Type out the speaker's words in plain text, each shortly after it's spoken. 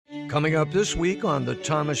Coming up this week on the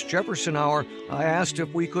Thomas Jefferson Hour, I asked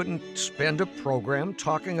if we couldn't spend a program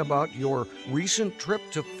talking about your recent trip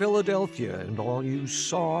to Philadelphia and all you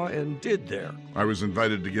saw and did there. I was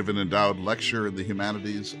invited to give an endowed lecture in the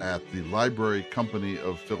humanities at the Library Company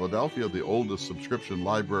of Philadelphia, the oldest subscription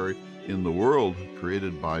library in the world,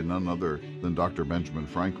 created by none other than Dr. Benjamin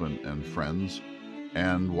Franklin and friends.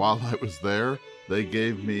 And while I was there, they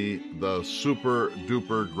gave me the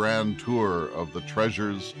super-duper grand tour of the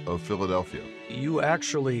treasures of Philadelphia. You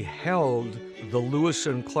actually held the Lewis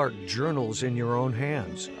and Clark journals in your own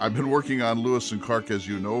hands. I've been working on Lewis and Clark, as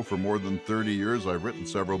you know, for more than 30 years. I've written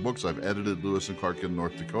several books. I've edited Lewis and Clark in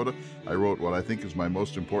North Dakota. I wrote what I think is my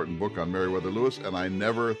most important book on Meriwether Lewis, and I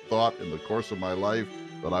never thought in the course of my life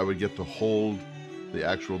that I would get to hold the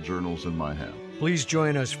actual journals in my hand. Please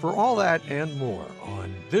join us for all that and more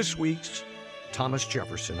on this week's Thomas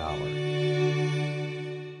Jefferson Hour.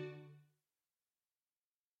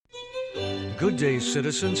 Good day,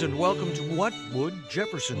 citizens, and welcome to What Would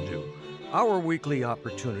Jefferson Do? Our weekly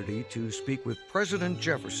opportunity to speak with President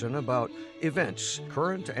Jefferson about events,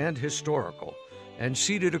 current and historical. And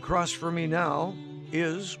seated across from me now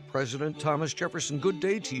is President Thomas Jefferson. Good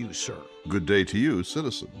day to you, sir. Good day to you,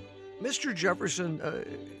 citizen. Mr. Jefferson,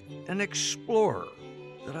 an explorer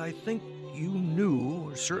that I think you knew,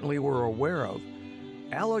 or certainly were aware of,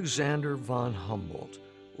 Alexander von Humboldt.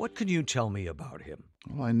 What can you tell me about him?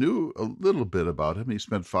 Well, I knew a little bit about him. He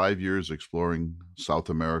spent 5 years exploring South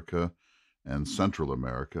America and Central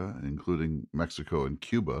America, including Mexico and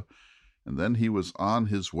Cuba. And then he was on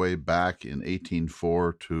his way back in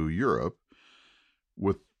 1804 to Europe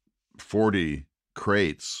with 40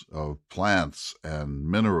 crates of plants and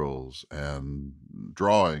minerals and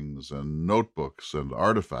drawings and notebooks and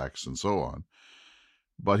artifacts and so on.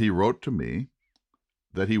 But he wrote to me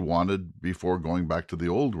that he wanted, before going back to the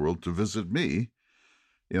old world, to visit me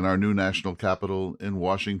in our new national capital in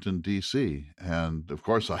Washington, D.C. And, of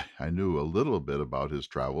course, I knew a little bit about his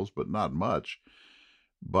travels, but not much.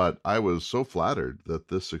 But I was so flattered that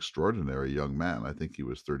this extraordinary young man, I think he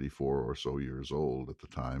was 34 or so years old at the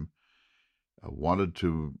time, wanted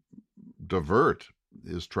to divert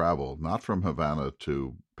his travel, not from Havana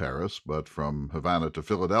to Paris, but from Havana to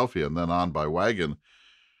Philadelphia and then on by wagon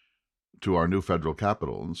to our new federal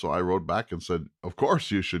capital. And so I wrote back and said, of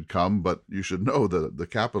course you should come, but you should know that the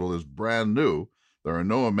capital is brand new. There are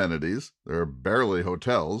no amenities. There are barely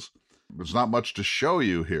hotels. There's not much to show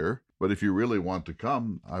you here. But if you really want to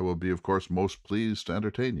come, I will be, of course, most pleased to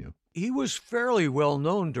entertain you. He was fairly well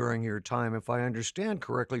known during your time, if I understand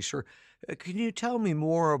correctly, sir. Can you tell me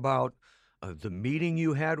more about the meeting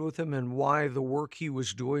you had with him and why the work he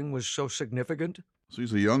was doing was so significant? So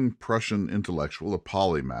he's a young Prussian intellectual, a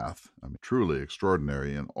polymath, truly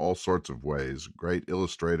extraordinary in all sorts of ways. Great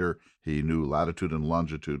illustrator. He knew latitude and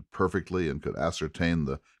longitude perfectly and could ascertain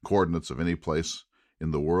the coordinates of any place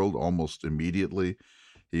in the world almost immediately.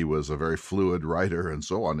 He was a very fluid writer and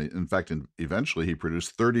so on. In fact, eventually he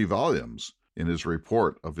produced 30 volumes in his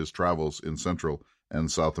report of his travels in Central and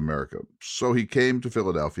South America. So he came to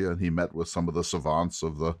Philadelphia and he met with some of the savants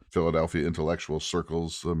of the Philadelphia intellectual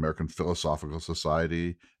circles, the American Philosophical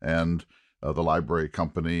Society and the Library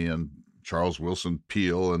Company and Charles Wilson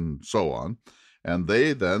Peale and so on. And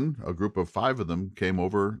they then, a group of 5 of them, came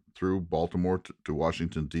over through Baltimore to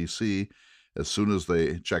Washington, D.C. As soon as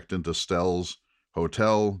they checked into Stell's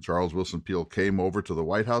hotel, Charles Wilson Peale came over to the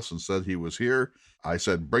White House and said he was here. I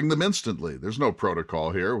said, bring them instantly. There's no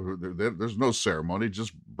protocol here. There's no ceremony.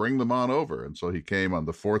 Just bring them on over. And so he came on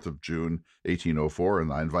the 4th of June, 1804,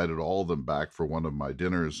 and I invited all of them back for one of my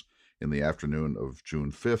dinners in the afternoon of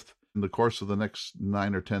June 5th. In the course of the next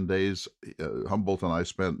 9 or 10 days, Humboldt and I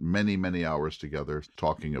spent many, many hours together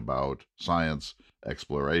talking about science,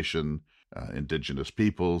 exploration, indigenous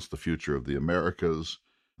peoples, the future of the Americas.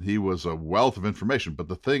 He was a wealth of information, but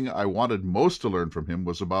the thing I wanted most to learn from him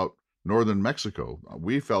was about northern Mexico.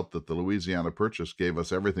 We felt that the Louisiana Purchase gave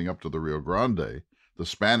us everything up to the Rio Grande. The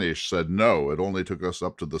Spanish said no, it only took us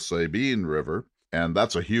up to the Sabine River, and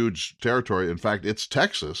that's a huge territory. In fact, it's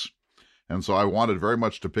Texas. And so I wanted very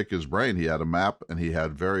much to pick his brain. He had a map, and he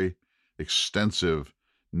had very extensive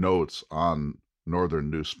notes on northern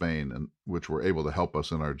New Spain, and which were able to help us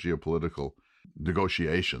in our geopolitical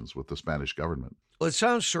negotiations with the Spanish government. Well, it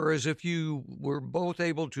sounds, sir, as if you were both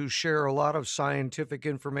able to share a lot of scientific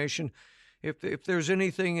information. If there's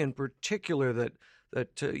anything in particular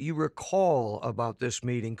that you recall about this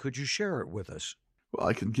meeting, could you share it with us? Well,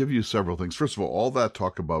 I can give you several things. First of all that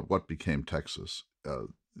talk about what became Texas.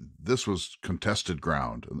 This was contested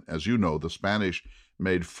ground. As you know, the Spanish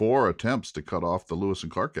made 4 attempts to cut off the Lewis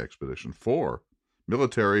and Clark expedition, 4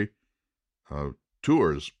 military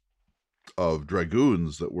tours of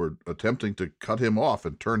dragoons that were attempting to cut him off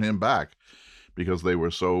and turn him back because they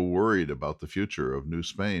were so worried about the future of New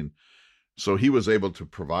Spain. So he was able to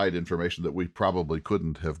provide information that we probably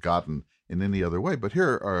couldn't have gotten in any other way. But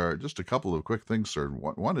here are just a couple of quick things, sir.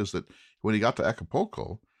 One is that when he got to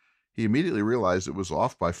Acapulco, he immediately realized it was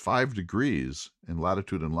off by 5 degrees in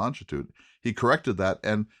latitude and longitude. He corrected that,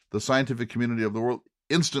 and the scientific community of the world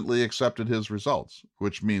instantly accepted his results,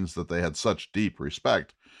 which means that they had such deep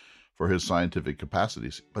respect for his scientific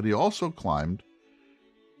capacities. But he also climbed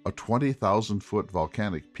a 20,000-foot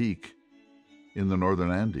volcanic peak in the northern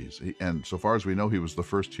Andes. And so far as we know, he was the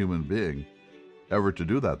first human being ever to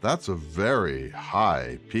do that. That's a very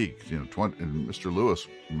high peak. And Mr. Lewis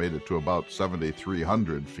made it to about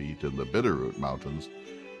 7,300 feet in the Bitterroot Mountains.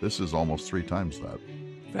 This is almost 3 times that.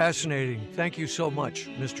 Fascinating. Thank you so much,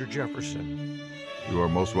 Mr. Jefferson. You are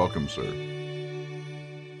most welcome, sir.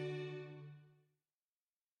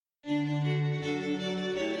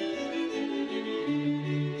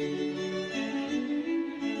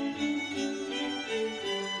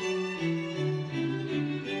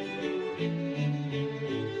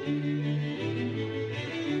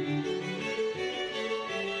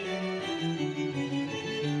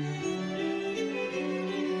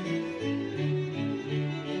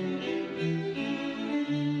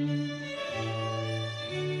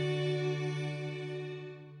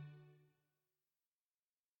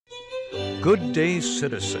 Good day,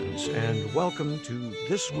 citizens, and welcome to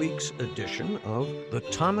this week's edition of the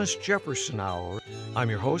Thomas Jefferson Hour. I'm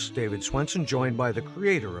your host, David Swenson, joined by the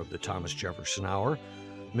creator of the Thomas Jefferson Hour,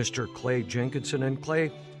 Mr. Clay Jenkinson. And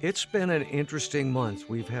Clay, it's been an interesting month.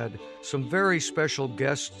 We've had some very special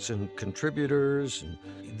guests and contributors. And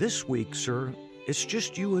this week, sir, it's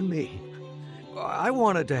just you and me. I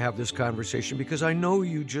wanted to have this conversation because I know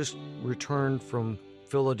you just returned from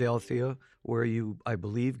Philadelphia, where you, I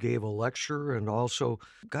believe, gave a lecture and also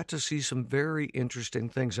got to see some very interesting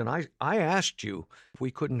things. And I asked you if we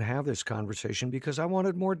couldn't have this conversation because I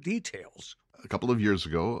wanted more details. A couple of years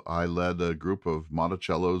ago, I led a group of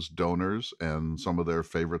Monticello's donors and some of their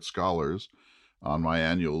favorite scholars on my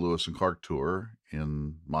annual Lewis and Clark tour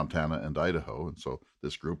in Montana and Idaho. And so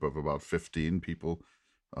this group of about 15 people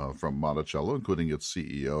from Monticello, including its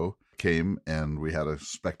CEO, came, and we had a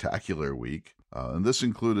spectacular week. And this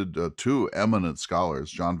included 2 eminent scholars,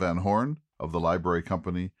 John Van Horn of the Library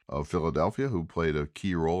Company of Philadelphia, who played a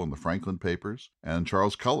key role in the Franklin Papers, and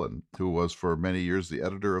Charles Cullen, who was for many years the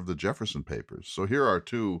editor of the Jefferson Papers. So here are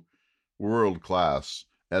 2 world-class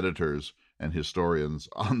editors and historians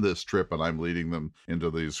on this trip, and I'm leading them into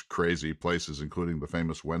these crazy places, including the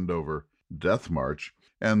famous Wendover Death March.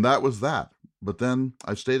 And that was that. But then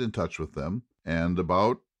I stayed in touch with them, and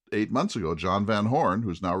about 8 months ago, John Van Horn,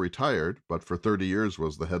 who's now retired, but for 30 years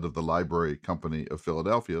was the head of the Library Company of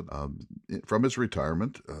Philadelphia, from his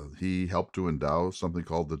retirement, he helped to endow something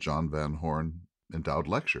called the John Van Horn Endowed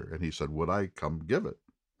Lecture. And he said, would I come give it?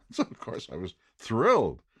 So, of course, I was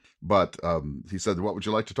thrilled. But he said, what would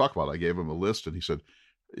you like to talk about? I gave him a list, and he said,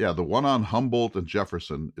 yeah, the one on Humboldt and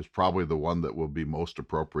Jefferson is probably the one that will be most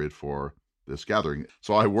appropriate for this gathering.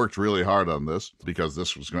 So I worked really hard on this because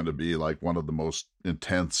this was going to be like one of the most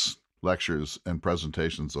intense lectures and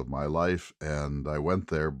presentations of my life. And I went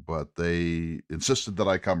there, but they insisted that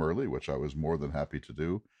I come early, which I was more than happy to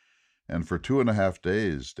do. And for 2.5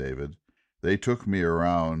 days, David, they took me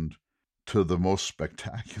around to the most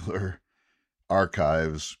spectacular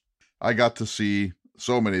archives. I got to see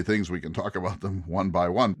so many things. We can talk about them one by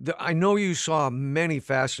one. I know you saw many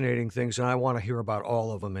fascinating things, and I want to hear about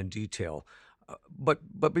all of them in detail. But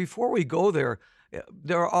before we go there,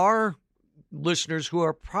 there are listeners who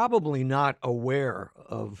are probably not aware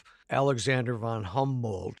of Alexander von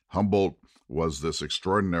Humboldt. Humboldt was this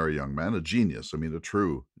extraordinary young man, a genius, a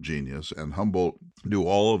true genius. And Humboldt knew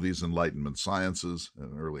all of these Enlightenment sciences,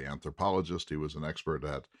 an early anthropologist. He was an expert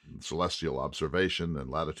at celestial observation and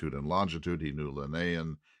latitude and longitude. He knew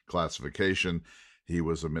Linnaean classification. He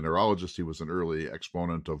was a mineralogist. He was an early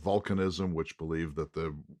exponent of volcanism, which believed that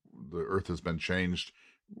the Earth has been changed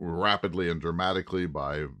rapidly and dramatically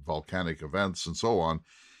by volcanic events and so on.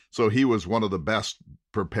 So he was one of the best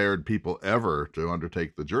prepared people ever to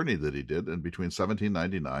undertake the journey that he did. And between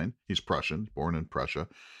 1799, he's Prussian, born in Prussia.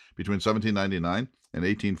 Between 1799 and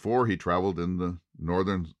 1804, he traveled in the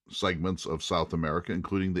northern segments of South America,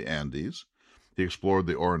 including the Andes. He explored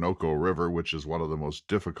the Orinoco River, which is one of the most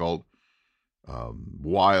difficult,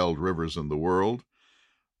 wild rivers in the world.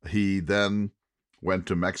 He then went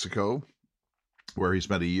to Mexico, where he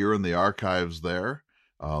spent a year in the archives there,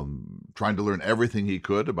 trying to learn everything he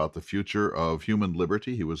could about the future of human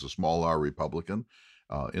liberty. He was a small R Republican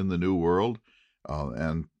in the New World.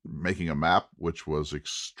 and making a map which was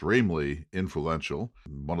extremely influential,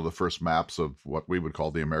 one of the first maps of what we would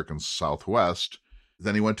call the American Southwest.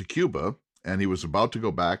 Then he went to Cuba, and he was about to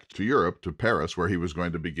go back to Europe, to Paris, where he was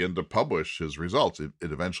going to begin to publish his results. It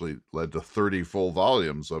eventually led to 30 full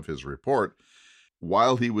volumes of his report.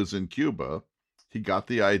 While he was in Cuba, he got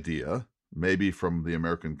the idea, maybe from the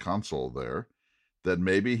American consul there, that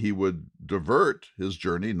maybe he would divert his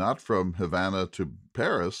journey not from Havana to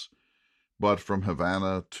Paris, but from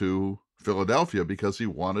Havana to Philadelphia, because he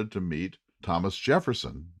wanted to meet Thomas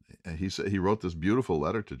Jefferson. He wrote this beautiful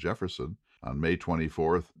letter to Jefferson on May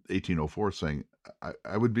 24th, 1804, saying,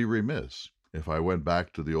 I would be remiss if I went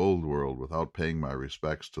back to the old world without paying my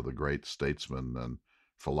respects to the great statesman and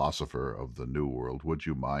philosopher of the New World. Would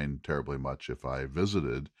you mind terribly much if I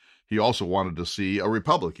visited? He also wanted to see a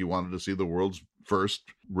republic. He wanted to see the world's first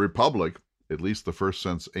republic, at least the first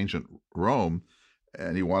since ancient Rome,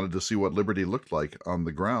 and he wanted to see what liberty looked like on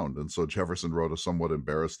the ground. And so Jefferson wrote a somewhat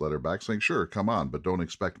embarrassed letter back saying, sure, come on, but don't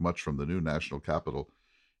expect much from the new national capital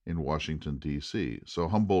in Washington, D.C. So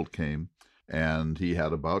Humboldt came, and he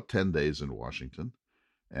had about 10 days in Washington.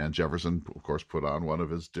 And Jefferson, of course, put on one of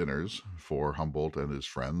his dinners for Humboldt and his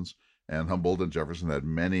friends. And Humboldt and Jefferson had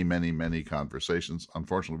many, many, many conversations.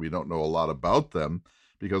 Unfortunately, we don't know a lot about them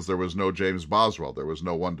because there was no James Boswell. There was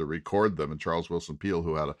no one to record them. And Charles Wilson Peale,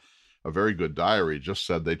 who had a very good diary, just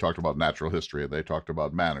said they talked about natural history, and they talked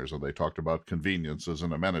about manners, and they talked about conveniences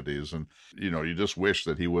and amenities. And, you just wish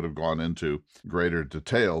that he would have gone into greater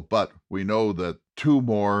detail. But we know that two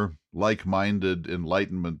more like-minded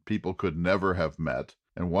Enlightenment people could never have met.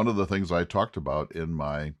 And one of the things I talked about in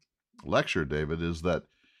my lecture, David, is that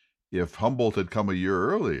if Humboldt had come a year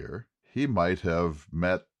earlier, he might have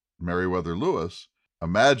met Meriwether Lewis.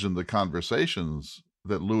 Imagine the conversations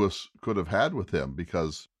that Lewis could have had with him,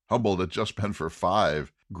 because Humboldt had just been for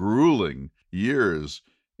 5 grueling years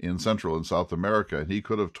in Central and South America, and he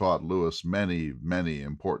could have taught Lewis many, many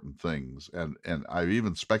important things. And I've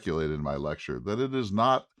even speculated in my lecture that it is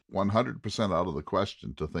not 100% out of the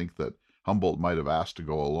question to think that Humboldt might have asked to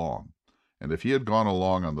go along. And if he had gone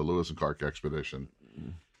along on the Lewis and Clark expedition,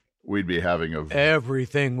 we'd be having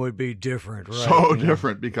everything would be different, right? So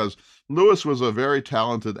different, because Lewis was a very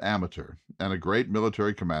talented amateur and a great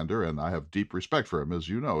military commander, and I have deep respect for him, as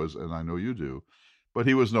you know, and I know you do. But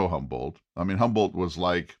he was no Humboldt. I mean, Humboldt was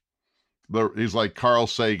he's like Carl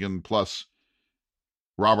Sagan plus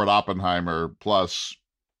Robert Oppenheimer plus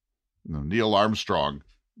Neil Armstrong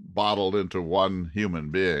bottled into one human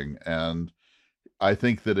being. And I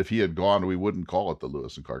think that if he had gone, we wouldn't call it the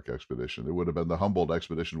Lewis and Clark expedition. It would have been the Humboldt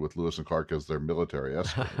expedition with Lewis and Clark as their military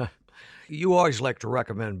escort. You always like to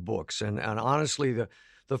recommend books. And honestly,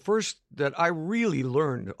 the first that I really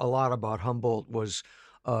learned a lot about Humboldt was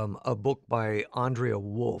a book by Andrea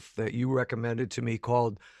Wolff that you recommended to me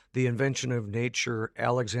called The Invention of Nature,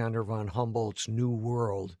 Alexander von Humboldt's New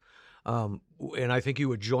World. And I think you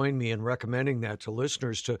would join me in recommending that to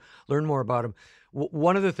listeners to learn more about him.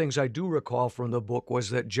 One of the things I do recall from the book was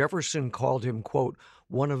that Jefferson called him, quote,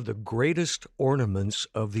 one of the greatest ornaments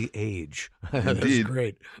of the age. That's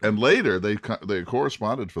great. And later, they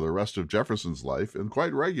corresponded for the rest of Jefferson's life, and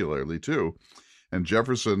quite regularly, too. And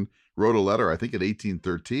Jefferson wrote a letter, I think in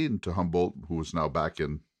 1813, to Humboldt, who was now back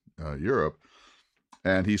in Europe.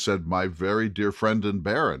 And he said, my very dear friend and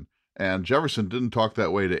baron. And Jefferson didn't talk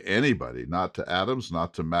that way to anybody, not to Adams,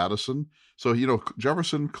 not to Madison. So,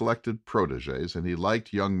 Jefferson collected protégés, and he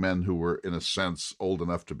liked young men who were, in a sense, old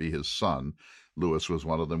enough to be his son. Lewis was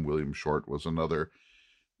one of them. William Short was another.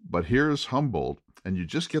 But here's Humboldt, and you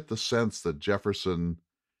just get the sense that Jefferson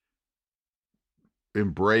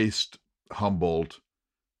embraced Humboldt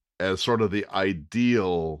as sort of the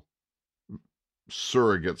ideal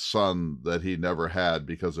surrogate son that he never had,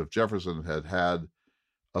 because if Jefferson had had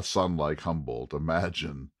a son like Humboldt,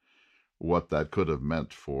 imagine what that could have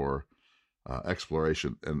meant for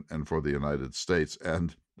exploration and for the United States.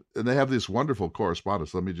 And they have this wonderful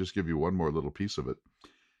correspondence. Let me just give you one more little piece of it.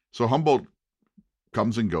 So Humboldt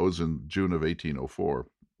comes and goes in June of 1804.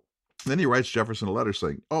 Then he writes Jefferson a letter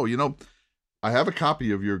saying, I have a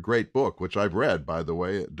copy of your great book, which I've read, by the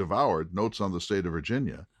way, devoured, Notes on the State of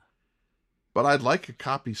Virginia. But I'd like a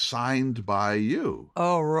copy signed by you.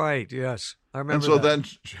 Oh, right. Yes. I remember And so that. then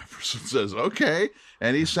Jefferson says, okay.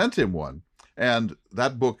 And he sent him one. And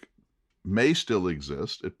that book may still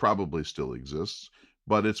exist. It probably still exists,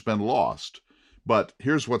 but it's been lost. But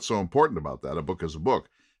here's what's so important about that. A book is a book.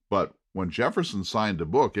 But when Jefferson signed a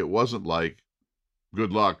book, it wasn't like,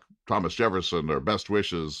 good luck, Thomas Jefferson, or best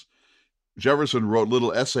wishes. Jefferson wrote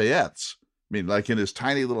little essayettes. I mean, like in his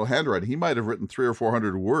tiny little handwriting, he might have written 300 or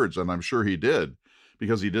 400 words, and I'm sure he did,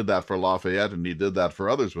 because he did that for Lafayette and he did that for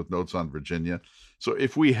others with Notes on Virginia. So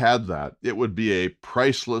if we had that, it would be a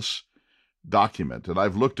priceless document. And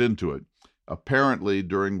I've looked into it. Apparently,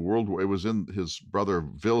 during World War, it was in his brother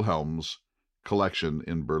Wilhelm's collection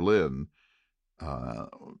in Berlin.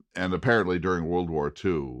 And apparently during World War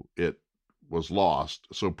II, it was lost.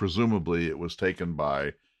 So presumably it was taken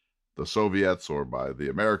by the Soviets or by the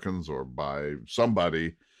Americans or by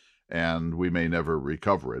somebody, and we may never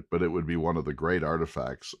recover it. But it would be one of the great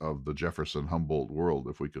artifacts of the Jefferson-Humboldt world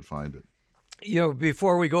if we could find it. You know,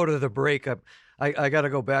 before we go to the break, I got to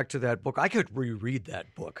go back to that book. I could reread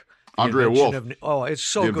that book. Andrea Wolf. It's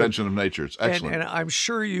so good. good. The Invention of Nature. It's excellent. And I'm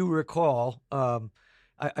sure you recall,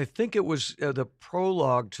 I think it was the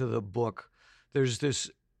prologue to the book. There's this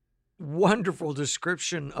wonderful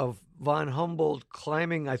description of von Humboldt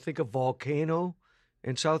climbing, I think, a volcano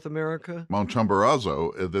in South America. Mount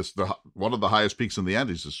Chimborazo, one of the highest peaks in the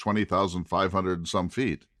Andes, is 20,500 and some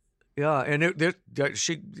feet. Yeah, and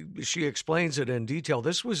she explains it in detail.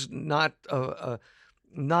 This was not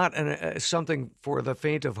something for the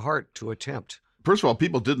faint of heart to attempt. First of all,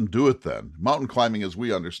 people didn't do it then. Mountain climbing, as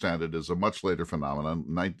we understand it, is a much later phenomenon,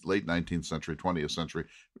 late 19th century, 20th century,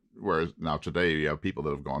 whereas now today you have people that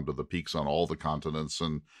have gone to the peaks on all the continents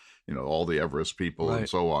and, all the Everest people right. and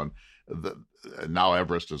so on. Now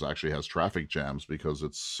Everest actually has traffic jams because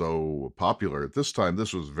it's so popular. At this time,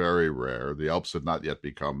 this was very rare. The Alps had not yet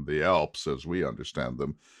become the Alps as we understand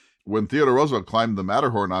them. When Theodore Roosevelt climbed the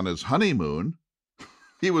Matterhorn on his honeymoon,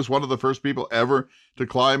 he was one of the first people ever to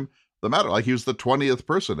climb the Matterhorn. Like he was the 20th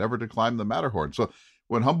person ever to climb the Matterhorn. So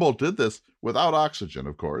when Humboldt did this, without oxygen,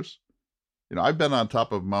 of course, I've been on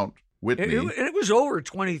top of Mount Whitney. It was over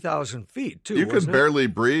 20,000 feet, too. You can barely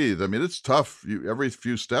breathe. I mean, it's tough. Every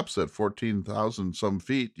few steps at 14,000 some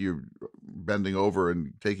feet, you're bending over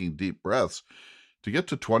and taking deep breaths. To get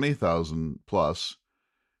to 20,000 plus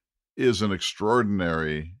is an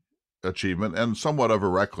extraordinary achievement and somewhat of a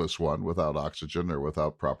reckless one without oxygen or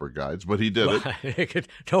without proper guides, but he did it.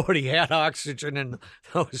 Nobody had oxygen in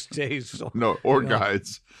those days. So, no, or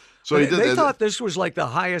guides. So they thought this was like the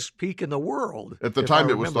highest peak in the world. At the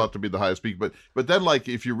time, it was thought to be the highest peak. But then, like,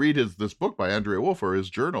 if you read this book by Andrea Wolf or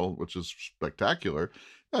his journal, which is spectacular,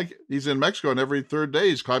 like he's in Mexico and every third day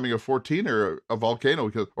he's climbing a 14 or a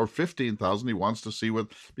volcano or 15,000. He wants to see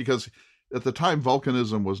because at the time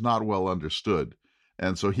volcanism was not well understood.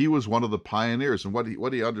 And so he was one of the pioneers. And what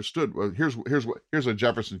he understood, well, here's a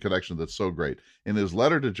Jefferson connection that's so great. In his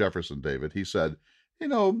letter to Jefferson, David, he said,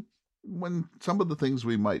 when some of the things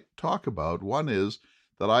we might talk about, one is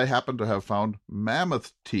that I happen to have found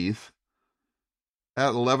mammoth teeth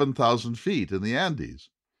at 11,000 feet in the Andes.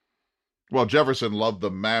 Well, Jefferson loved the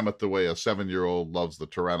mammoth the way a 7-year-old loves the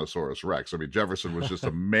Tyrannosaurus Rex. I mean, Jefferson was just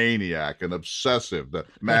a maniac, an obsessive, the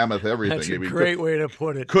mammoth everything. That's a great way to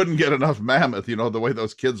put it. Couldn't get enough mammoth, the way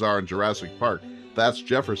those kids are in Jurassic Park. That's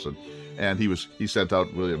Jefferson. And he sent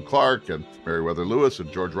out William Clark and Meriwether Lewis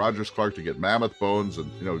and George Rogers Clark to get mammoth bones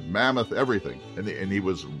and, mammoth everything. And he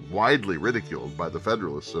was widely ridiculed by the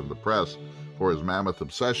Federalists and the press for his mammoth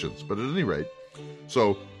obsessions. But at any rate,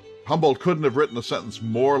 so Humboldt couldn't have written a sentence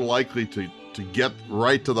more likely to get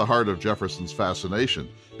right to the heart of Jefferson's fascination.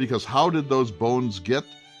 Because how did those bones get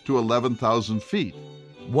to 11,000 feet?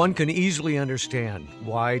 One can easily understand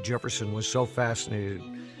why Jefferson was so fascinated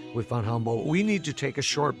with von Humboldt. We need to take a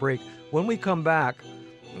short break. When we come back,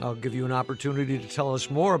 I'll give you an opportunity to tell us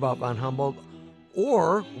more about von Humboldt,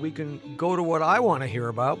 or we can go to what I want to hear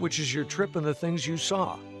about, which is your trip and the things you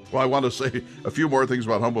saw. Well, I want to say a few more things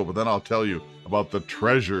about Humboldt, but then I'll tell you about the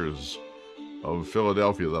treasures of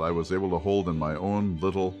Philadelphia that I was able to hold in my own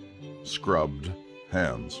little scrubbed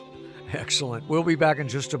hands. Excellent. We'll be back in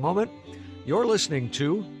just a moment. You're listening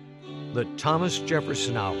to the Thomas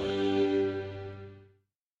Jefferson Hour.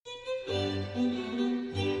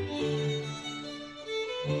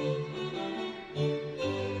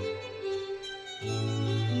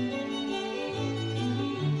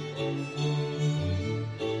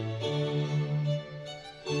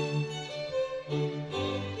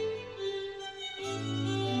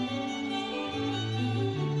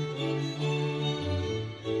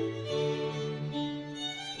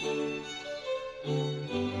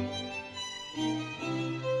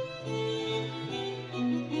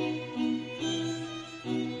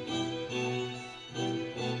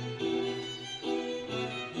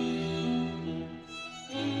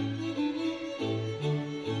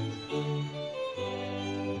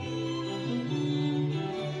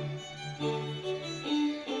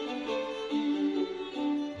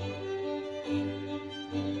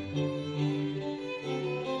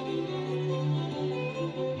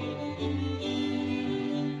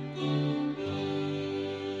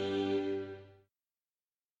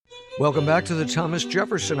 Welcome back to the Thomas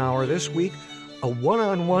Jefferson Hour. This week, a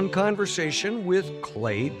one-on-one conversation with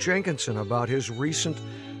Clay Jenkinson about his recent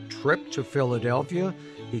trip to Philadelphia.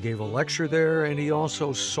 He gave a lecture there, and he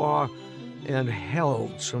also saw and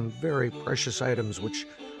held some very precious items, which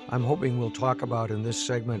I'm hoping we'll talk about in this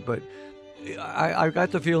segment. But I got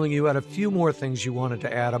the feeling you had a few more things you wanted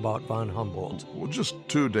to add about von Humboldt. Well, just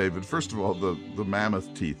two, David. First of all, the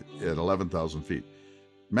mammoth teeth at 11,000 feet.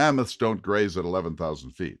 Mammoths don't graze at 11,000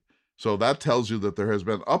 feet. So that tells you that there has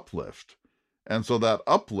been uplift. And so that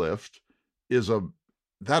uplift is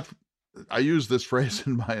I used this phrase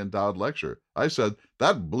in my endowed lecture. I said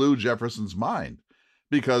that blew Jefferson's mind,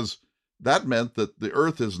 because that meant that the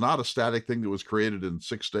earth is not a static thing that was created in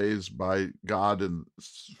 6 days by God in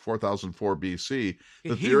 4004 BC.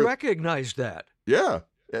 He recognized that. Yeah.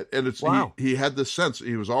 And it's wow. He had this sense.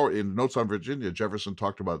 He was already in Notes on Virginia. Jefferson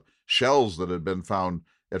talked about shells that had been found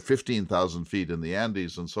at 15,000 feet in the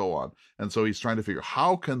Andes and so on. And so he's trying to figure,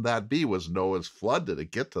 how can that be? Was Noah's flood? Did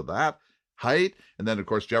it get to that height? And then, of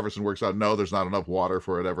course, Jefferson works out, no, there's not enough water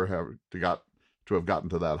for it ever to have gotten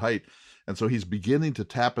to that height. And so he's beginning to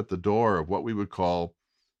tap at the door of what we would call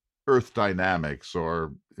earth dynamics,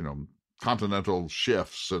 or, continental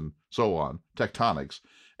shifts and so on, tectonics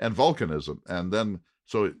and volcanism. And then,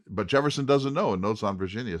 but Jefferson doesn't know. And Notes on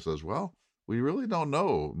Virginia says, well, we really don't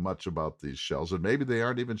know much about these shells. And maybe they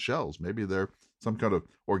aren't even shells. Maybe they're some kind of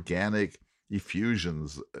organic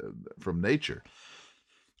effusions from nature.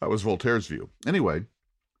 That was Voltaire's view. Anyway,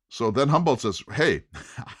 so then Humboldt says, hey,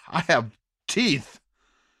 I have teeth.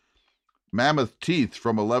 Mammoth teeth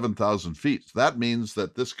from 11,000 feet. That means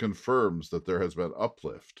that this confirms that there has been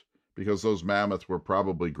uplift, because those mammoths were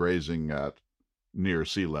probably grazing at near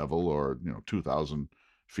sea level, or 2,000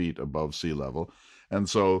 feet above sea level. And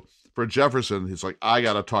so for Jefferson, he's like, I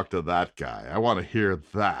got to talk to that guy. I want to hear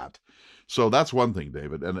that. So that's one thing,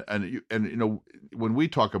 David. And when we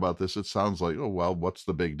talk about this, it sounds like, oh, well, what's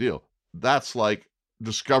the big deal? That's like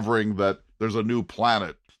discovering that there's a new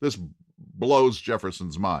planet. This blows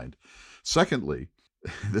Jefferson's mind. Secondly,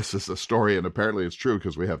 this is a story, and apparently it's true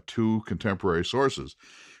because we have two contemporary sources.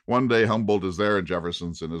 One day, Humboldt is there, and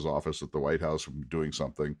Jefferson's in his office at the White House doing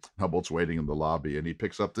something. Humboldt's waiting in the lobby, and he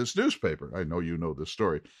picks up this newspaper. I know you know this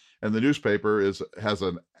story. And the newspaper has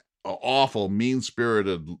an awful,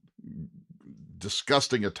 mean-spirited,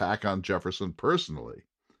 disgusting attack on Jefferson personally.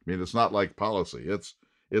 I mean, it's not like policy.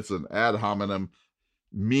 It's an ad hominem,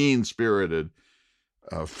 mean-spirited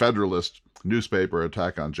Federalist newspaper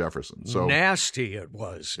attack on Jefferson. So nasty it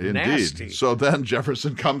was. Indeed. Nasty. So then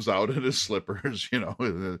Jefferson comes out in his slippers,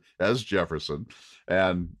 as Jefferson,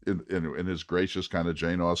 and in his gracious kind of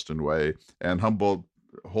Jane Austen way. And Humboldt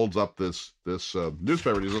holds up this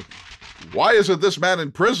newspaper, and he says, "Why isn't this man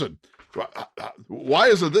in prison? Why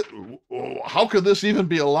isn't it? How could this even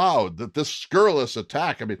be allowed? That this scurrilous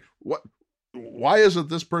attack? I mean, what? Why isn't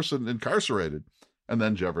this person incarcerated?" And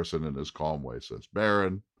then Jefferson, in his calm way, says,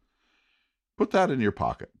 "Baron, put that in your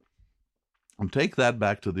pocket and take that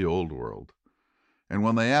back to the old world. And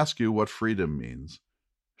when they ask you what freedom means,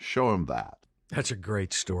 show them that." That's a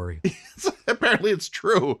great story. Apparently it's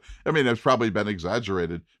true. I mean, it's probably been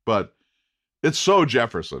exaggerated, but it's so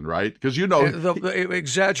Jefferson, right? Because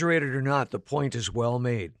exaggerated or not, the point is well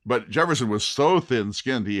made. But Jefferson was so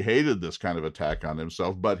thin-skinned, he hated this kind of attack on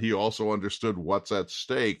himself, but he also understood what's at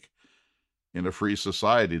stake in a free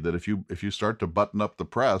society, that if you start to button up the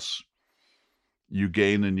press, you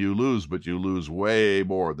gain and you lose, but you lose way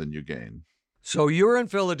more than you gain. So you're in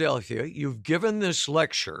Philadelphia, you've given this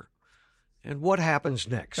lecture, and what happens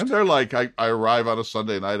next? And they're like, I arrive on a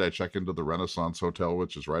Sunday night, I check into the Renaissance Hotel,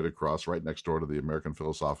 which is right next door to the American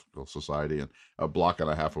Philosophical Society, and a block and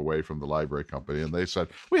a half away from the library company. And they said,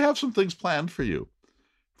 we have some things planned for you,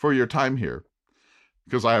 for your time here.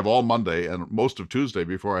 Because I have all Monday and most of Tuesday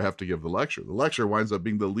before I have to give the lecture. The lecture winds up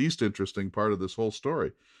being the least interesting part of this whole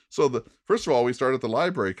story. So first of all, we start at the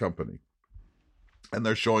library company, and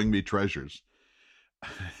they're showing me treasures.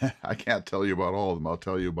 I can't tell you about all of them. I'll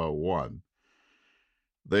tell you about one.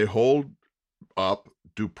 They hold up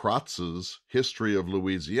Dupratz's History of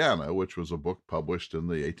Louisiana, which was a book published in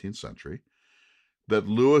the 18th century, that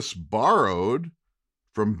Lewis borrowed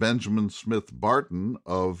from Benjamin Smith Barton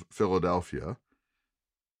of Philadelphia.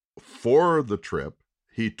 For the trip,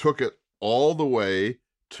 he took it all the way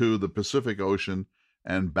to the Pacific Ocean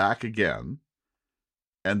and back again.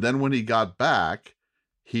 And then when he got back,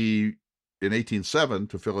 in 1807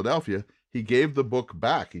 to Philadelphia, he gave the book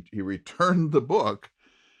back. He returned the book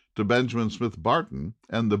to Benjamin Smith Barton,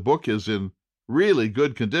 and the book is in really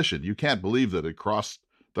good condition. You can't believe that it crossed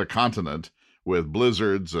the continent with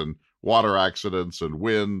blizzards and water accidents and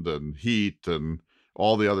wind and heat and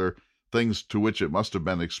all the other things to which it must have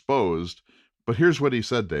been exposed. But here's what he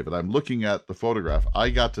said, David. I'm looking at the photograph I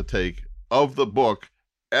got to take of the book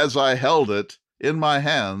as I held it in my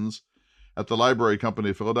hands at the Library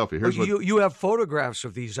Company of Philadelphia. Here's you have photographs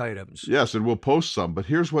of these items. Yes, and we'll post some, but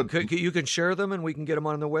here's what... You can share them and we can get them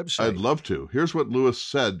on the website. I'd love to. Here's what Lewis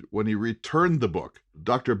said when he returned the book.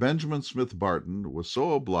 Dr. Benjamin Smith Barton was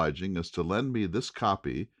so obliging as to lend me this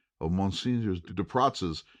copy of Monsignor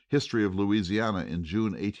Dupratz's History of Louisiana in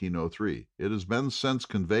June 1803. It has been since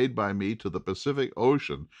conveyed by me to the Pacific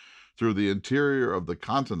Ocean through the interior of the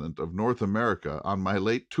continent of North America on my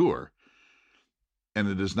late tour, and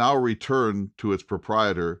it is now returned to its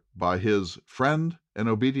proprietor by his friend and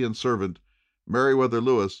obedient servant, Meriwether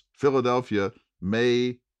Lewis, Philadelphia,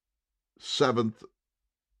 May 7th,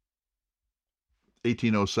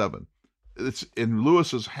 1807. It's in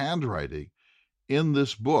Lewis's handwriting in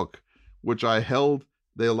this book, which I held.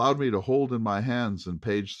 They allowed me to hold in my hands and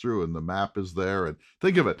page through, and the map is there. And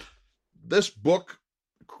think of it, this book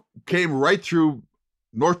came right through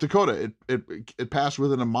North Dakota. It passed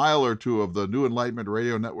within a mile or two of the New Enlightenment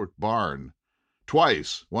Radio Network barn,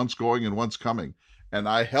 twice, once going and once coming, and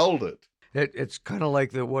I held it. It's kind of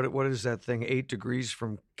like what is that thing? 8 degrees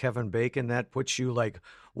from Kevin Bacon. That puts you like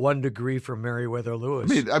 1 degree from Meriwether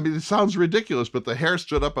Lewis. I mean, it sounds ridiculous, but the hair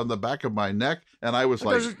stood up on the back of my neck, and I was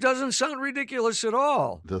It doesn't sound ridiculous at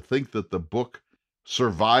all. To think that the book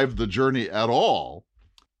survived the journey at all.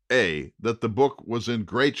 A, that the book was in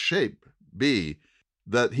great shape. B,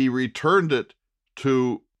 that he returned it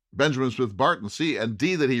to Benjamin Smith Barton. C, and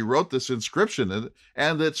D, that he wrote this inscription in it,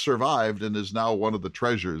 and it survived and is now one of the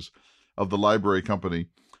treasures of the Library Company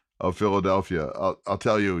of Philadelphia. I'll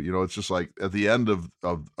tell you, it's just like at the end of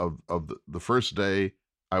the first day,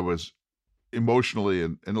 I was emotionally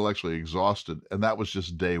and intellectually exhausted, and that was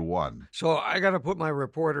just day one. So I got to put my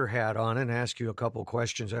reporter hat on and ask you a couple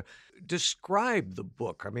questions. Describe the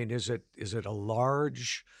book. I mean, is it a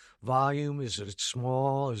large volume? Is it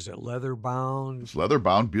small? Is it leather bound? It's leather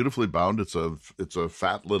bound, beautifully bound. It's a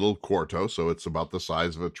fat little quarto, so it's about the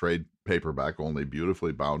size of a trade paperback, only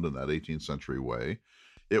beautifully bound in that 18th century way.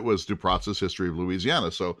 It was Dupratz's History of Louisiana.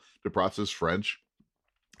 So Dupratz is French.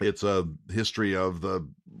 It's a history of the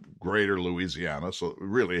greater Louisiana. So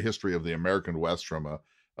really a history of the American West from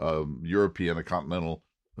a European, a continental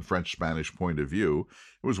French-Spanish point of view.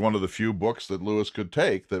 It was one of the few books that Lewis could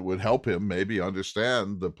take that would help him maybe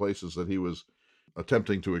understand the places that he was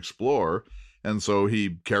attempting to explore. And so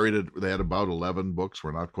he carried it. They had about 11 books.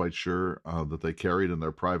 We're not quite sure that they carried in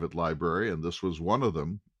their private library, and this was one of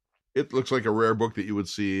them. It looks like a rare book that you would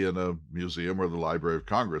see in a museum or the Library of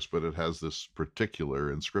Congress, but it has this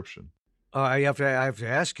particular inscription. I have to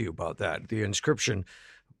ask you about that. The inscription,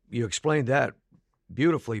 you explained that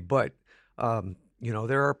beautifully, but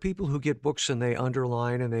there are people who get books and they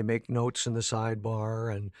underline and they make notes in the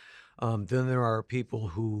sidebar, and then there are people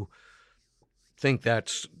who think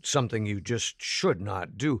that's something you just should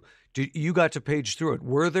not do. You got to page through it.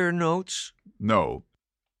 Were there notes? No.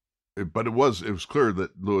 But it was clear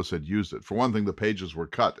that Lewis had used it. For one thing, the pages were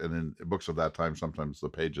cut, and in books of that time, sometimes the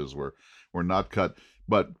pages were not cut.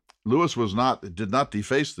 But Lewis did not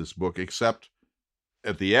deface this book except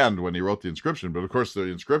at the end when he wrote the inscription. But of course, the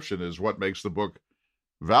inscription is what makes the book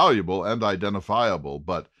valuable and identifiable.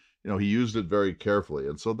 But he used it very carefully,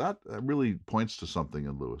 and so that really points to something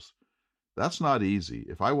in Lewis. That's not easy.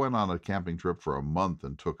 If I went on a camping trip for a month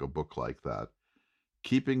and took a book like that,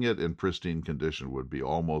 keeping it in pristine condition would be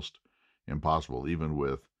almost impossible, even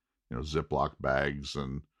with Ziploc bags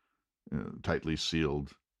and tightly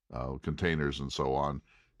sealed containers and so on.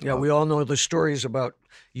 Yeah, we all know the stories about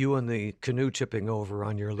you and the canoe tipping over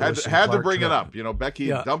on your Lewis had to Clark bring trip. It up. Becky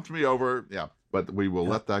dumped me over. Yeah, but we will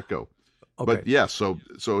let that go. Okay. But yes, so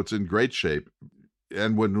it's in great shape.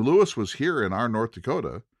 And when Lewis was here in our North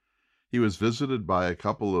Dakota, he was visited by a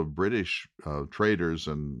couple of British traders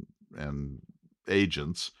and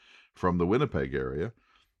agents from the Winnipeg area,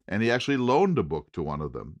 and he actually loaned a book to one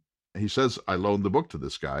of them. He says, I loaned the book to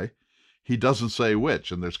this guy. He doesn't say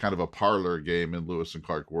which, and there's kind of a parlor game in Lewis and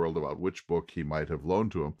Clark world about which book he might have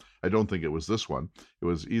loaned to him. I don't think it was this one. It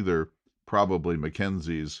was either probably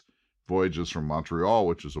Mackenzie's Voyages from Montreal,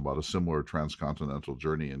 which is about a similar transcontinental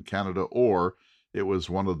journey in Canada, or it was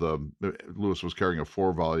Lewis was carrying a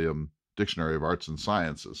 4-volume Dictionary of Arts and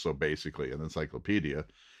Sciences, so basically an encyclopedia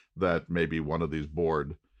that maybe one of these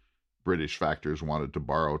bored British factors wanted to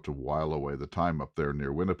borrow to while away the time up there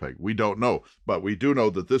near Winnipeg. We don't know, but we do know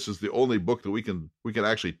that this is the only book that we can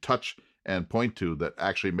actually touch and point to that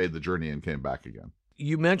actually made the journey and came back again.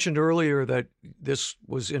 You mentioned earlier that this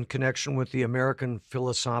was in connection with the American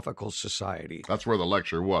Philosophical Society. That's where the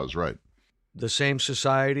lecture was, right? The same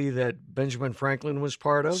society that Benjamin Franklin was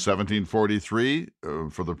part of? 1743,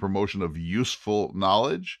 for the promotion of useful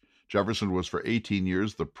knowledge. Jefferson was for 18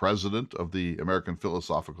 years the president of the American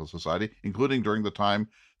Philosophical Society, including during the time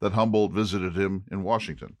that Humboldt visited him in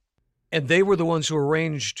Washington. And they were the ones who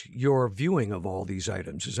arranged your viewing of all these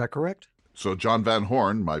items. Is that correct? So John Van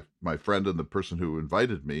Horn, my friend and the person who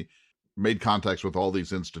invited me, made contacts with all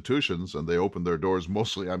these institutions, and they opened their doors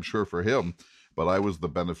mostly, I'm sure, for him, but I was the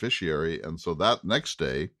beneficiary. And so that next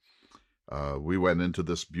day, we went into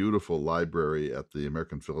this beautiful library at the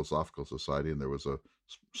American Philosophical Society, and there was a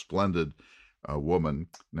splendid woman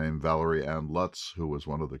named Valerie Ann Lutz, who was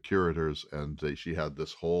one of the curators, and she had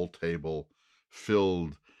this whole table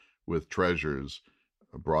filled with treasures,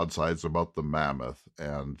 broadsides about the mammoth,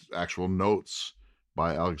 and actual notes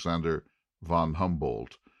by Alexander von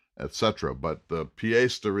Humboldt, etc. But the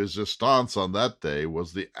pièce de résistance on that day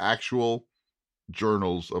was the actual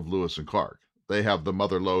journals of Lewis and Clark. They have the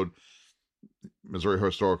mother lode. Missouri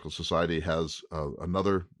Historical Society has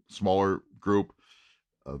another smaller group.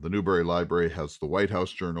 The Newberry Library has the White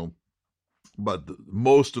House Journal. But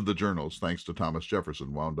most of the journals, thanks to Thomas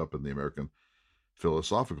Jefferson, wound up in the American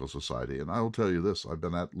Philosophical Society. And I will tell you this, I've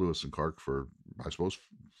been at Lewis and Clark for, I suppose,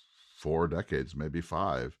 4 decades, maybe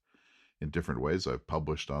 5, in different ways. I've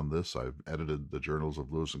published on this. I've edited the journals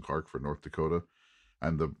of Lewis and Clark for North Dakota.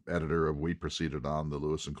 I'm the editor of We Proceeded On, the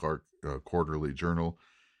Lewis and Clark Quarterly Journal.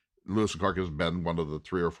 Lewis and Clark has been one of the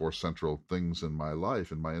 3 or 4 central things in my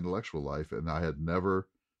life, in my intellectual life, and I had never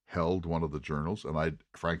held one of the journals, and I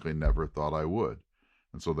frankly never thought I would.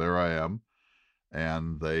 And so there I am,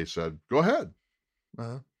 and they said, go ahead,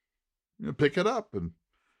 pick it up and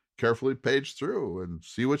carefully page through and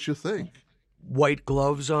see what you think. White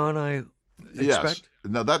gloves on, I expect? Yes.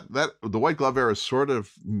 Now that the white glove era is sort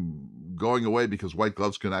of going away because white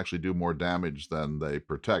gloves can actually do more damage than they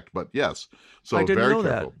protect. But yes, so I didn't very know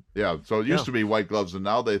careful. that. Yeah. So it used to be white gloves, and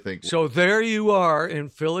now they think So there you are in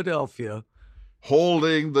Philadelphia,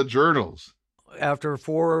 holding the journals. After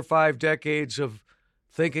 4 or 5 decades of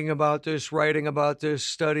thinking about this, writing about this,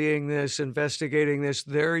 studying this, investigating this,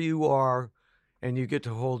 there you are, and you get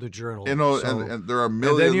to hold a journal. You know, and there are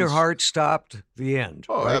millions. And then your heart stopped. The end.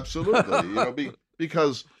 Oh, right? Absolutely.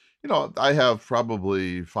 Because I have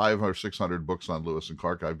probably 500 or 600 books on Lewis and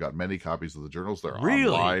Clark. I've got many copies of the journals. They're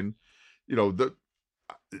Really? online.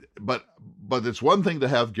 But it's one thing to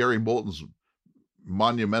have Gary Moulton's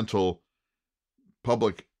monumental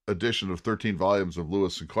public edition of 13 volumes of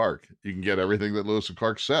Lewis and Clark. You can get everything that Lewis and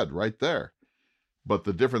Clark said right there. But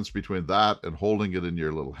the difference between that and holding it in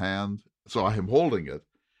your little hand. So I am holding it.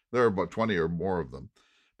 There are about 20 or more of them.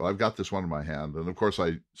 But I've got this one in my hand. And of course,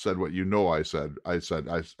 I said what I said.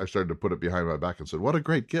 I started to put it behind my back and said, what a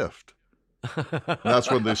great gift. And that's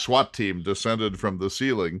when the SWAT team descended from the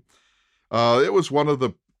ceiling. It was one of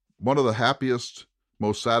the happiest,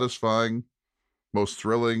 most satisfying, most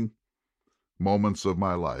thrilling moments of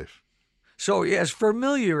my life. So as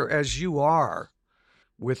familiar as you are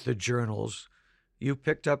with the journals, you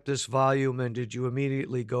picked up this volume, and did you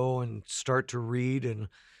immediately go and start to read and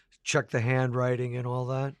check the handwriting and all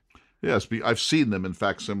that? Yes, I've seen them in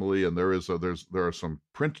facsimile, and there are some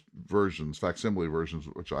print versions, facsimile versions,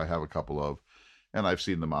 which I have a couple of, and I've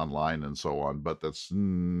seen them online and so on, but that's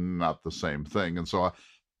not the same thing. And so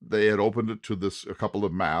they had opened it to a couple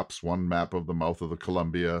of maps, one map of the mouth of the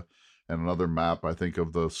Columbia, and another map, I think,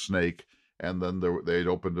 of the Snake. And then they'd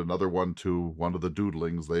opened another one to one of the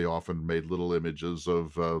doodlings. They often made little images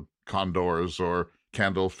of condors or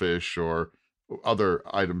candlefish or other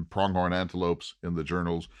pronghorn antelopes in the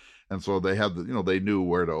journals. And so they had, they knew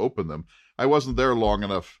where to open them. I wasn't there long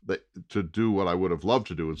enough to do what I would have loved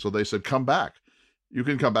to do. And so they said, come back. You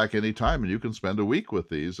can come back anytime, and you can spend a week with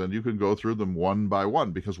these, and you can go through them one by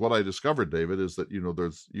one. Because what I discovered, David, is that,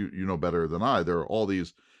 there's, you know better than I, there are all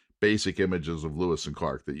these basic images of Lewis and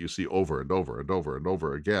Clark that you see over and over and over and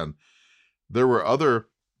over again. There were other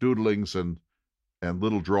doodlings and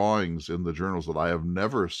little drawings in the journals that I have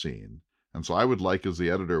never seen. And so I would like, as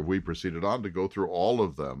the editor of We Proceeded On, to go through all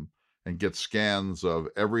of them and get scans of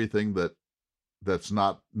everything that's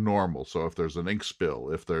not normal. So if there's an ink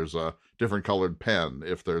spill, if there's a different colored pen,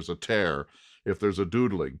 if there's a tear, if there's a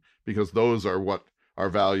doodling, because those are what are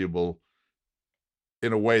valuable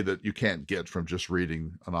in a way that you can't get from just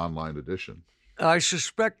reading an online edition. I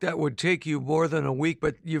suspect that would take you more than a week,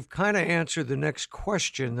 but you've kind of answered the next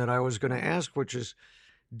question that I was going to ask, which is,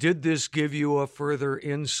 did this give you a further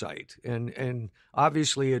insight? And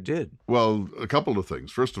obviously it did. Well, a couple of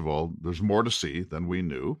things. First of all, there's more to see than we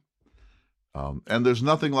knew. And there's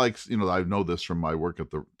nothing like, I know this from my work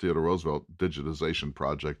at the Theodore Roosevelt Digitization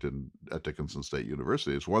Project at Dickinson State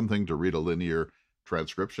University. It's one thing to read a linear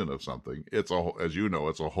transcription of something. As you know,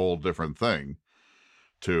 it's a whole different thing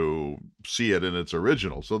to see it in its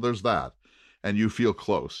original. So there's that. And you feel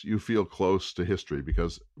close. You feel close to history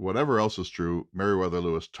because whatever else is true, Meriwether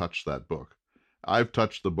Lewis touched that book. I've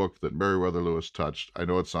touched the book that Meriwether Lewis touched. I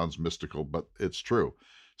know it sounds mystical, but it's true.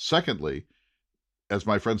 Secondly, as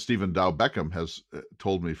my friend Stephen Dow Beckham has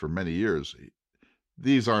told me for many years,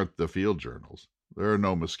 these aren't the field journals. There are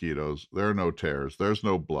no mosquitoes. There are no tears. There's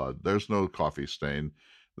no blood. There's no coffee stain.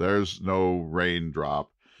 There's no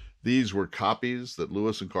raindrop. These were copies that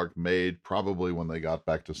Lewis and Clark made probably when they got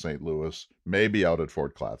back to St. Louis, maybe out at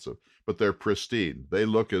Fort Clatsop, but they're pristine. They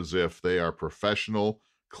look as if they are professional,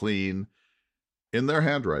 clean, in their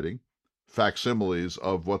handwriting, facsimiles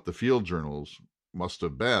of what the field journals must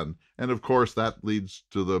have been. And of course, that leads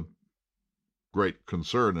to the great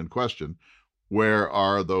concern and question, where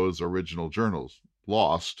are those original journals?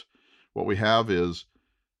 Lost. What we have is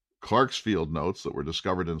Clark's field notes that were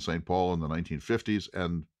discovered in St. Paul in the 1950s,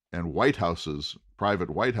 and private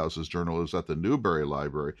White House's journal is at the Newberry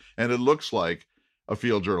Library, and it looks like a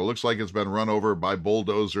field journal. It looks like it's been run over by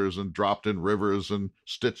bulldozers and dropped in rivers and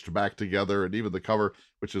stitched back together, and even the cover,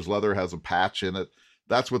 which is leather, has a patch in it.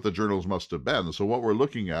 That's what the journals must have been. So what we're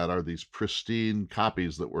looking at are these pristine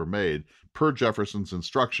copies that were made per Jefferson's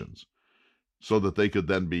instructions so that they could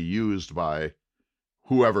then be used by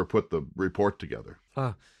whoever put the report together.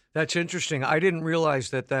 That's interesting. I didn't realize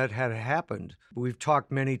that had happened. We've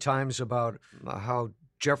talked many times about how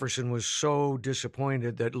Jefferson was so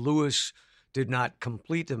disappointed that Lewis did not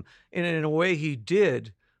complete them. And in a way he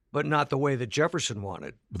did, but not the way that Jefferson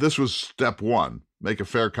wanted. This was step one. Make a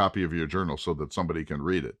fair copy of your journal so that somebody can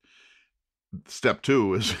read it. Step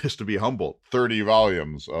two is to be humble. 30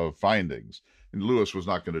 volumes of findings. And Lewis was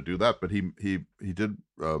not going to do that, but he did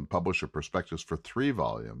publish a prospectus for 3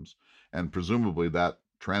 volumes, and presumably that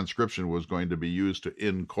transcription was going to be used to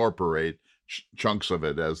incorporate chunks of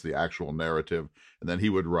it as the actual narrative, and then he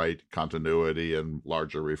would write continuity and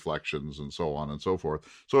larger reflections and so on and so forth.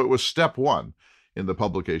 So it was step one in the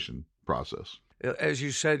publication process. As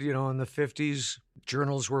you said, in the 50s,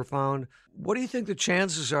 journals were found. What do you think the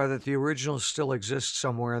chances are that the originals still exist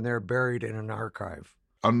somewhere and they're buried in an archive?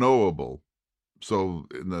 Unknowable. So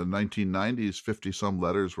in the 1990s, 50-some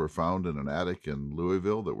letters were found in an attic in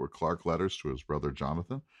Louisville that were Clark letters to his brother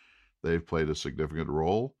Jonathan. They've played a significant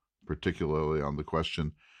role, particularly on the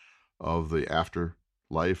question of the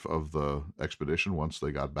afterlife of the expedition once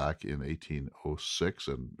they got back in 1806,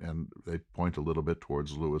 and they point a little bit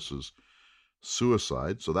towards Lewis's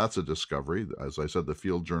suicide. So that's a discovery. As I said, the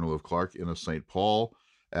Field Journal of Clark in a St. Paul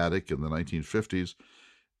attic in the 1950s.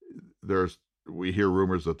 We hear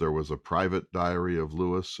rumors that there was a private diary of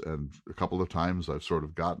Lewis, and a couple of times I've sort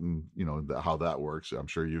of gotten, how that works. I'm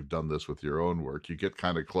sure you've done this with your own work. You get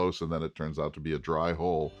kind of close, and then it turns out to be a dry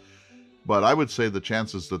hole. But I would say the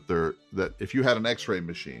chances that if you had an X-ray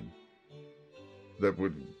machine that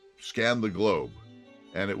would scan the globe,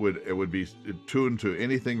 and it would be tuned to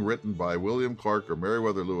anything written by William Clark or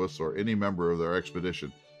Meriwether Lewis or any member of their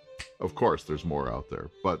expedition, of course there's more out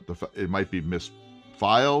there, but it might be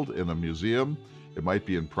misfiled in a museum. It might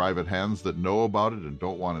be in private hands that know about it and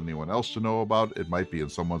don't want anyone else to know about it. It might be in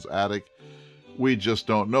someone's attic. We just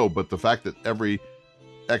don't know. But the fact that every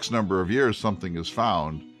X number of years something is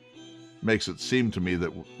found makes it seem to me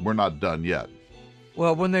that we're not done yet.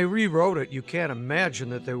 Well, when they rewrote it, you can't imagine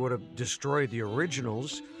that they would have destroyed the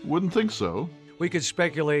originals. Wouldn't think so. We could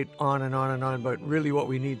speculate on and on and on, but really what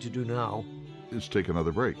we need to do now is take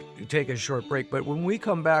another break. Take a short break. But when we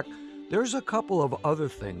come back, there's a couple of other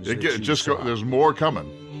things. There's more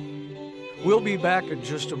coming. We'll be back in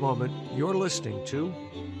just a moment. You're listening to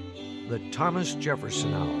the Thomas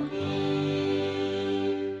Jefferson Hour.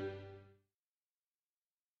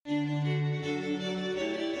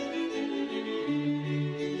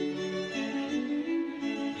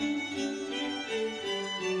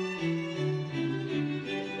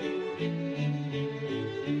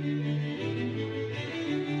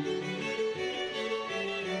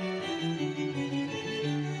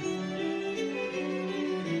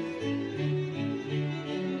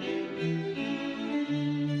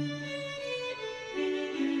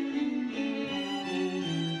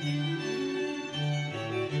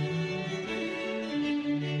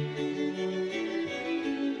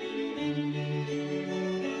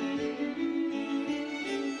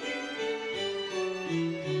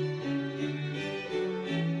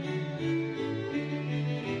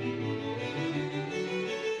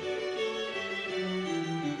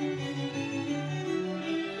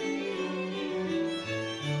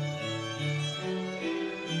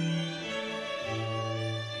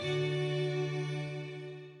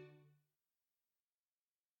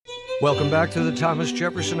 Welcome back to the Thomas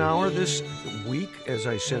Jefferson Hour. This week, as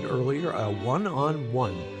I said earlier, a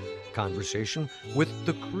one-on-one conversation with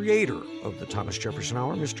the creator of the Thomas Jefferson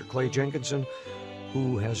Hour, Mr. Clay Jenkinson,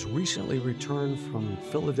 who has recently returned from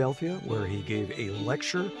Philadelphia, where he gave a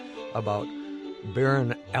lecture about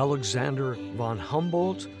Baron Alexander von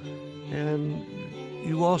Humboldt. And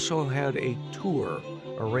you also had a tour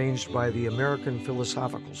arranged by the American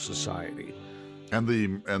Philosophical Society. And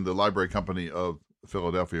the Library Company of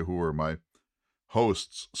Philadelphia, who were my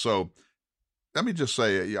hosts. So let me just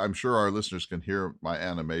say, I'm sure our listeners can hear my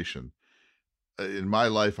animation. In my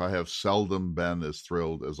life, I have seldom been as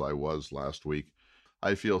thrilled as I was last week.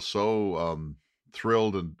 I feel so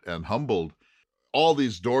thrilled and humbled. All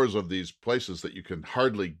these doors of these places that you can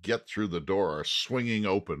hardly get through the door are swinging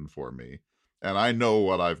open for me. And I know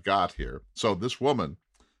what I've got here. So this woman,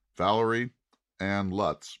 Valerie Ann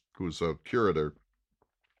Lutz, who's a curator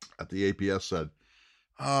at the APS, said,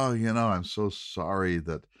 "Oh, I'm so sorry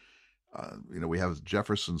that, we have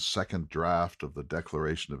Jefferson's second draft of the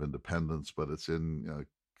Declaration of Independence, but it's in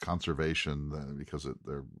conservation because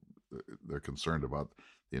they're concerned about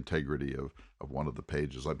the integrity of one of the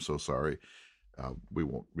pages. I'm so sorry. We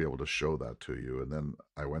won't be able to show that to you." And then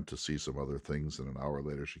I went to see some other things, and an hour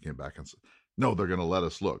later she came back and said, "No, they're going to let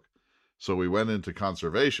us look." So we went into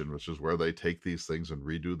conservation, which is where they take these things and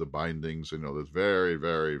redo the bindings. There's very,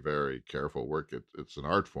 very, very careful work. It's an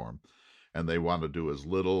art form. And they want to do as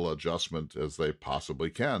little adjustment as they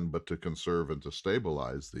possibly can, but to conserve and to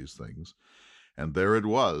stabilize these things. And there it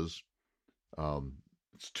was.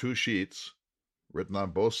 It's 2 sheets written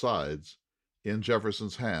on both sides in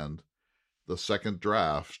Jefferson's hand, the second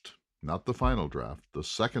draft, not the final draft, the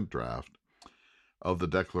second draft of the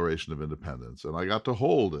Declaration of Independence. And I got to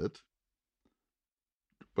hold it,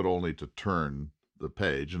 but only to turn the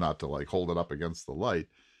page, not to hold it up against the light.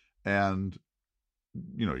 And,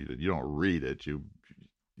 you don't read it, you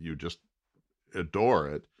just adore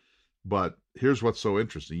it. But here's what's so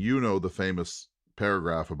interesting. The famous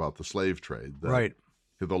paragraph about the slave trade. Right.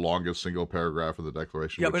 The longest single paragraph of the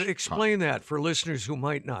Declaration. Yeah, but explain that for listeners who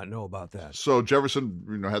might not know about that. So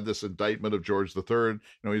Jefferson, had this indictment of George III.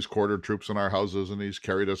 He's quartered troops in our houses, and he's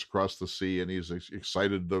carried us across the sea, and he's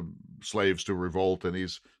excited the slaves to revolt, and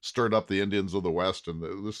he's stirred up the Indians of the West, and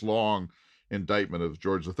this long indictment of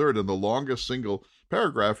George III. And the longest single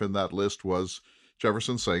paragraph in that list was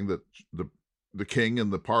Jefferson saying that the king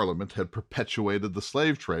and the parliament had perpetuated the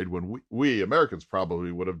slave trade, when we Americans probably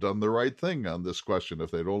would have done the right thing on this question if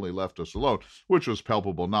they'd only left us alone, which was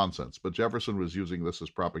palpable nonsense. But Jefferson was using this as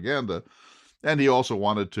propaganda. And he also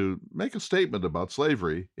wanted to make a statement about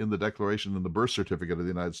slavery in the Declaration and the birth certificate of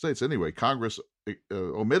the United States. Anyway, Congress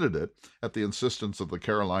omitted it at the insistence of the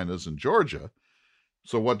Carolinas and Georgia.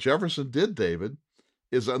 So what Jefferson did, David,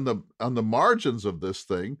 is on the margins of this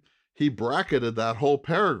thing, he bracketed that whole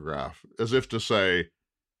paragraph as if to say,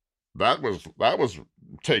 that was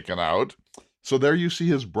taken out. So there you see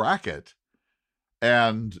his bracket.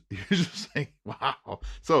 And you're just saying, wow.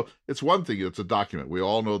 So it's one thing, it's a document. We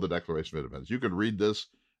all know the Declaration of Independence. You can read this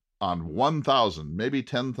on 1,000, maybe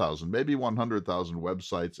 10,000, maybe 100,000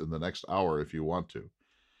 websites in the next hour if you want to.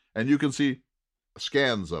 And you can see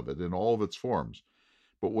scans of it in all of its forms.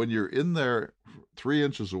 But when you're in there 3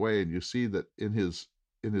 inches away and you see that in his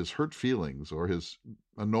hurt feelings or his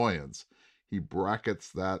annoyance, he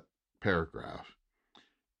brackets that paragraph,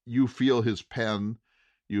 you feel his pen,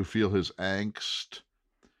 you feel his angst,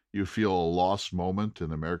 you feel a lost moment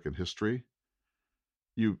in American history.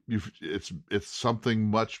 It's something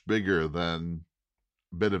much bigger than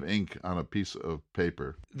a bit of ink on a piece of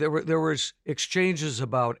paper. There was exchanges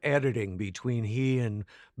about editing between he and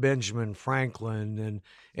Benjamin Franklin,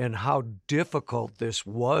 and how difficult this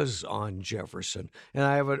was on Jefferson. And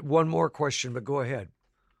I have one more question, but go ahead.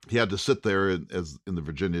 He had to sit there in the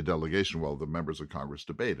Virginia delegation while the members of Congress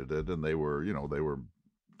debated it, and they were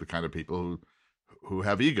the kind of people who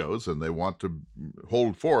have egos, and they want to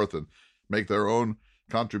hold forth and make their own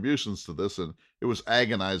contributions to this. And it was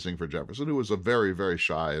agonizing for Jefferson, who was a very, very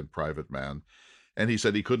shy and private man. And he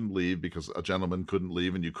said he couldn't leave because a gentleman couldn't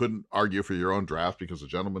leave, and you couldn't argue for your own draft because a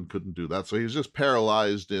gentleman couldn't do that. So he was just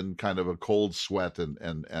paralyzed in kind of a cold sweat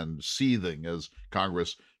and seething as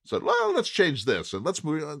Congress said, well, let's change this, and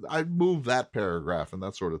I move that paragraph and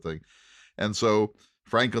that sort of thing. And so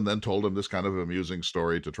Franklin then told him this kind of amusing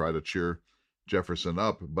story to try to cheer Jefferson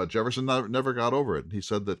up, but Jefferson never got over it. He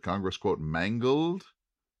said that Congress, quote, mangled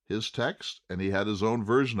his text, and he had his own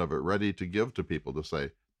version of it ready to give to people to say,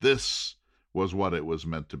 this was what it was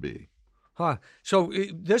meant to be. So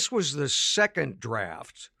this was the second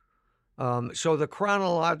draft. So the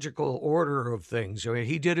chronological order of things,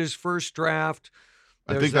 he did his first draft.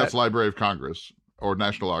 I think that's Library of Congress or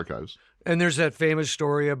National Archives. And there's that famous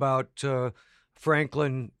story about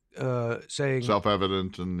Franklin saying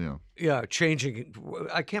self-evident and changing.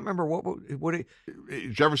 I can't remember what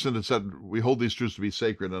Jefferson had said. We hold these truths to be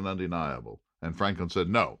sacred and undeniable, and Franklin said,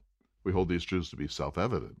 no, we hold these truths to be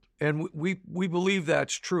self-evident. And we believe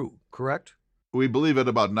that's true, correct? We believe at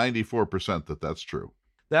about 94% that that's true.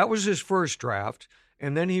 That was his first draft,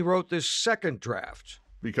 and then he wrote this second draft.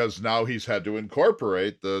 Because now he's had to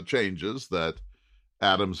incorporate the changes that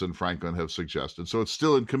Adams and Franklin have suggested. So it's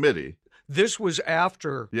still in committee. This was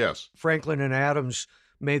after yes. Franklin and Adams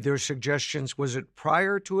made their suggestions. Was it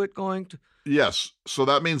prior to it going to? Yes. So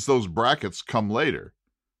that means those brackets come later,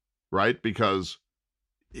 right? Because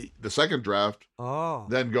the second draft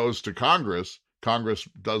then goes to Congress. Congress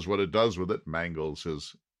does what it does with it, mangles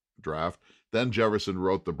his draft. Then Jefferson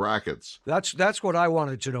wrote the brackets. That's what I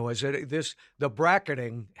wanted to know. Is that the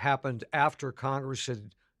bracketing happened after Congress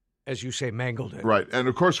had, as you say, mangled it? Right. And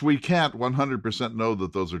of course, we can't 100% know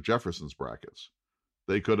that those are Jefferson's brackets.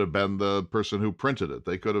 They could have been the person who printed it.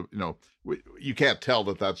 They could have, you can't tell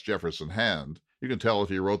that that's Jefferson's hand. You can tell if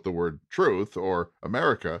he wrote the word truth or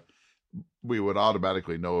America, we would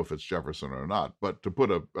automatically know if it's Jefferson or not. But to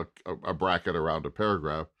put a bracket around a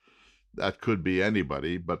paragraph, that could be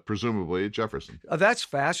anybody, but presumably Jefferson. That's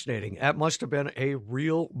fascinating. That must have been a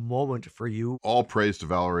real moment for you. All praise to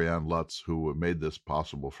Valerie Ann Lutz, who made this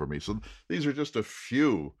possible for me. So these are just a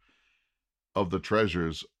few of the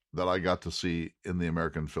treasures that I got to see in the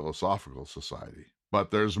American Philosophical Society. But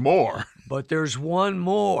there's more. But there's one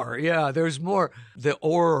more. Yeah, there's more. The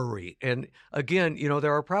orrery. And again,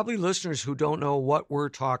 there are probably listeners who don't know what we're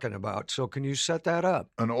talking about. So can you set that up?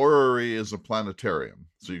 An orrery is a planetarium.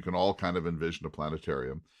 So you can all kind of envision a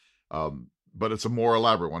planetarium. But it's a more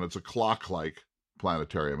elaborate one. It's a clock-like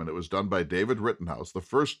planetarium. And it was done by David Rittenhouse. The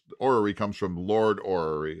first orrery comes from Lord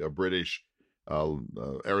Orrery, a British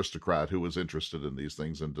aristocrat who was interested in these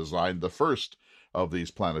things and designed the first of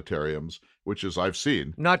these planetariums, which is I've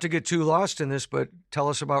seen. Not to get too lost in this, but tell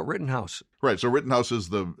us about Rittenhouse. Right. So Rittenhouse is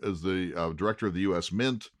the director of the U.S.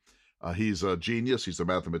 Mint. He's a genius. He's a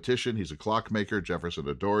mathematician. He's a clockmaker. Jefferson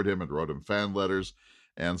adored him and wrote him fan letters.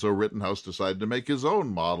 And so Rittenhouse decided to make his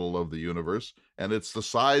own model of the universe. And it's the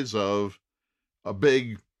size of a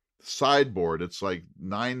big sideboard. It's like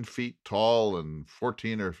 9 feet tall and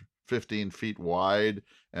 14 or 15 feet wide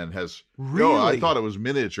and has... Really? I thought it was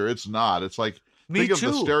miniature. It's not. It's like... Me Think too.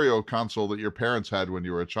 of the stereo console that your parents had when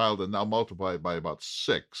you were a child and now multiply it by about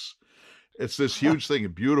 6. It's this huge thing,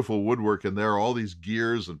 beautiful woodwork, and there are all these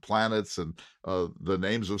gears and planets and the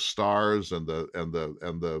names of stars and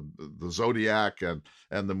the zodiac and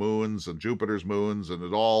the moons and Jupiter's moons, and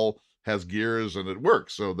it all has gears and it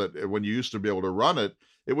works. So that when you used to be able to run it,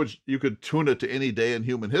 you could tune it to any day in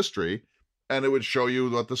human history, and it would show you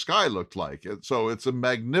what the sky looked like. And so it's a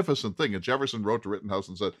magnificent thing. And Jefferson wrote to Rittenhouse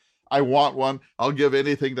and said, I want one. I'll give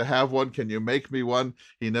anything to have one. Can you make me one?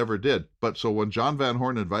 He never did. But so when John Van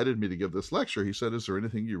Horn invited me to give this lecture, he said, is there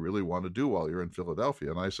anything you really want to do while you're in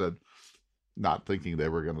Philadelphia? And I said, not thinking they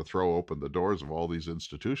were going to throw open the doors of all these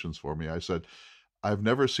institutions for me, I said, I've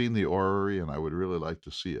never seen the orrery and I would really like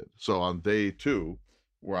to see it. So on day 2,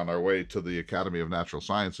 we're on our way to the Academy of Natural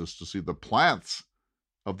Sciences to see the plants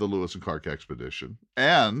of the Lewis and Clark expedition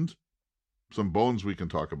and some bones we can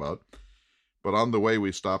talk about. But on the way,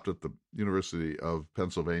 we stopped at the University of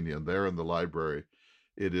Pennsylvania, and there in the library,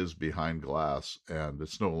 it is behind glass, and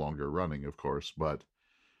it's no longer running, of course, but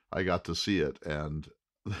I got to see it, and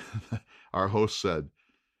our host said,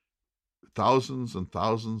 thousands and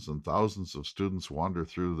thousands and thousands of students wander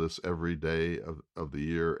through this every day of the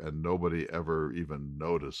year, and nobody ever even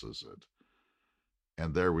notices it.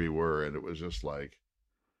 And there we were, and it was just like,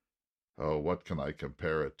 oh, what can I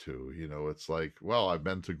compare it to? It's like, well, I've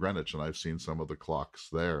been to Greenwich and I've seen some of the clocks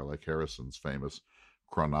there, like Harrison's famous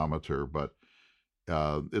chronometer, but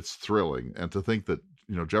it's thrilling. And to think that,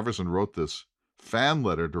 Jefferson wrote this fan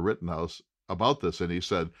letter to Rittenhouse about this, and he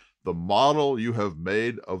said, the model you have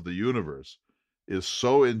made of the universe is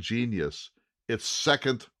so ingenious, it's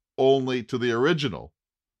second only to the original.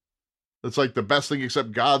 It's like the best thing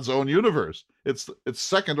except God's own universe. It's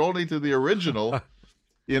second only to the original.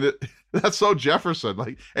 In it, that's so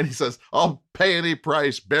Jefferson. And he says, I'll pay any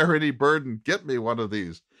price, bear any burden, get me one of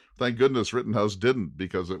these. Thank goodness Rittenhouse didn't,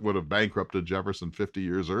 because it would have bankrupted Jefferson 50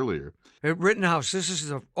 years earlier. Rittenhouse, this is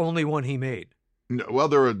the only one he made. Well,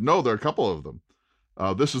 there are a couple of them.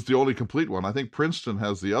 This is the only complete one. I think Princeton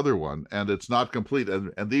has the other one, and it's not complete.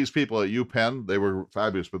 And these people at UPenn, they were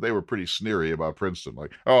fabulous, but they were pretty sneery about Princeton.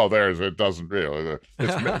 Like, oh, it doesn't really.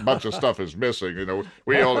 A bunch of stuff is missing.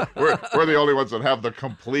 We're the only ones that have the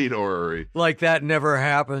complete orrery. Like that never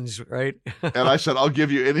happens, right? And I said, I'll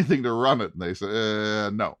give you anything to run it. And they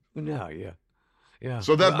said, no. No, yeah. Yeah.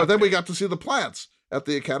 So but then we got to see the plants at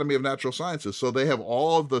the Academy of Natural Sciences. So they have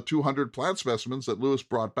all of the 200 plant specimens that Lewis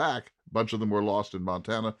brought back. A bunch of them were lost in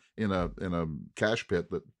Montana in a cache pit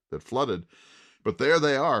that flooded. But there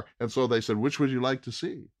they are. And so they said, which would you like to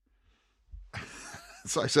see?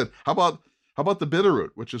 So I said, how about the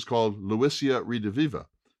bitterroot, which is called Lewisia rediviva,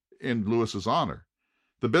 in Lewis's honor.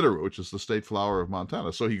 The bitterroot, which is the state flower of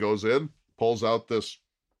Montana. So he goes in, pulls out this.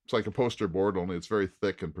 It's like a poster board, only it's very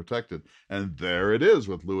thick and protected. And there it is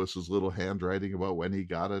with Lewis's little handwriting about when he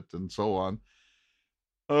got it and so on.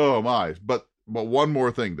 Oh, my. But one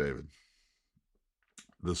more thing, David.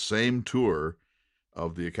 The same tour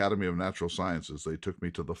of the Academy of Natural Sciences, they took me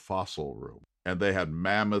to the fossil room. And they had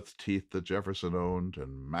mammoth teeth that Jefferson owned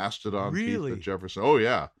and mastodon teeth that Jefferson. Oh,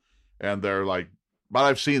 yeah. And they're like, but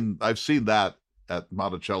I've seen that at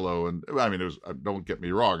Monticello. And I mean, don't get me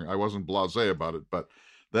wrong, I wasn't blasé about it, but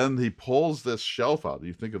then he pulls this shelf out.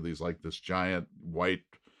 You think of these like this giant white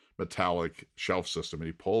metallic shelf system, and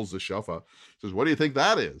he pulls the shelf out. He says, what do you think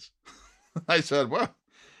that is? I said, well,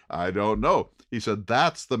 I don't know. He said,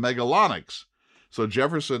 that's the megalonyx. So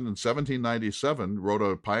Jefferson in 1797 wrote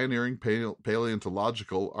a pioneering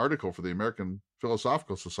paleontological article for the American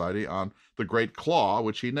Philosophical Society on the great claw,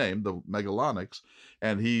 which he named the megalonyx.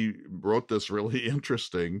 And he wrote this really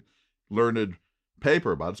interesting, learned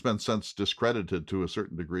paper about it. It's been since discredited to a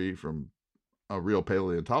certain degree from a real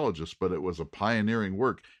paleontologist, but it was a pioneering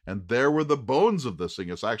work. And there were the bones of this thing.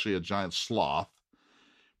 It's actually a giant sloth,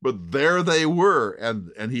 but there they were.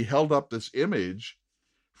 And he held up this image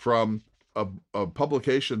from a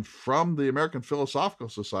publication from the American Philosophical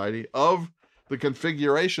Society of the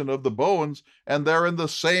configuration of the bones, and they're in the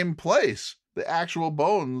same place. The actual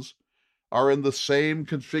bones are in the same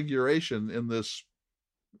configuration in this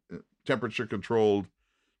temperature-controlled,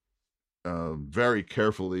 very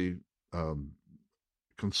carefully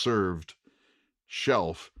conserved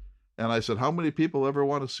shelf. And I said, how many people ever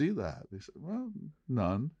want to see that? They said, well,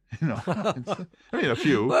 none. I mean, a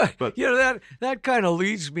few. But that kind of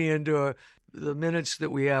leads me into the minutes that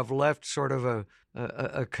we have left, sort of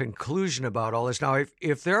a conclusion about all this. Now,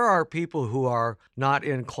 if there are people who are not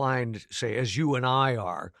inclined, say, as you and I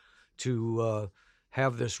are, to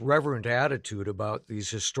have this reverent attitude about these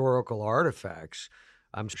historical artifacts,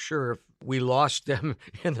 I'm sure if we lost them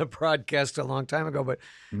in the broadcast a long time ago. But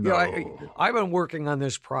no. I've been working on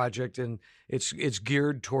this project, and it's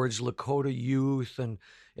geared towards Lakota youth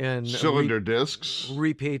and cylinder discs,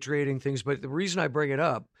 repatriating things. But the reason I bring it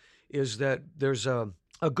up is that there's a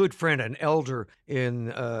good friend, an elder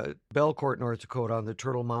in Belcourt, North Dakota, on the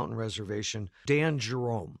Turtle Mountain Reservation, Dan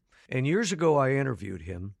Jerome. And years ago, I interviewed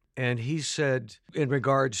him. And he said, in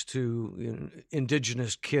regards to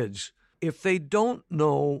indigenous kids, if they don't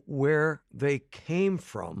know where they came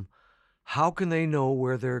from, how can they know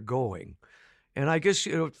where they're going? And I guess,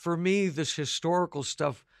 for me, this historical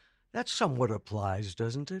stuff, that somewhat applies,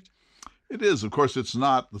 doesn't it? It is. Of course, it's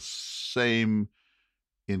not the same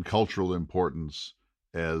in cultural importance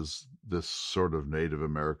as this sort of Native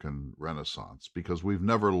American Renaissance, because we've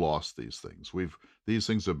never lost these things. These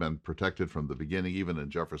things have been protected from the beginning, even in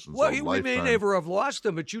Jefferson's own lifetime. We may never have lost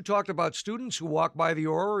them, but you talked about students who walk by the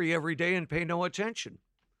orrery every day and pay no attention.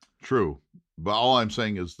 True. But all I'm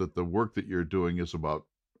saying is that the work that you're doing is about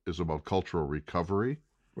cultural recovery.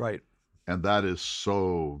 Right. And that is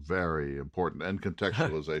so very important, and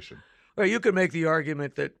contextualization. Well, you could make the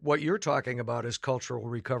argument that what you're talking about is cultural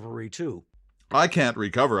recovery, too. I can't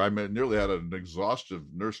recover. I nearly had an exhaustive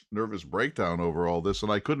nervous breakdown over all this, and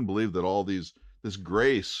I couldn't believe that this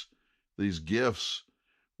grace, these gifts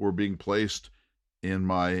were being placed in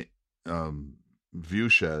my view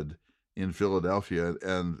shed in Philadelphia,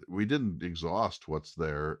 and we didn't exhaust what's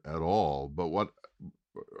there at all. But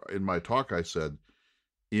in my talk I said,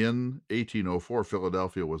 in 1804,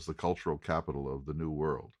 Philadelphia was the cultural capital of the New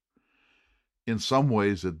World. In some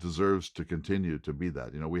ways, it deserves to continue to be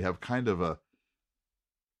that. We have kind of a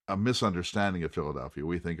misunderstanding of Philadelphia.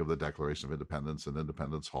 We think of the Declaration of Independence and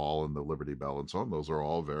Independence Hall and the Liberty Bell and so on. Those are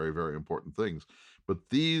all very, very important things. But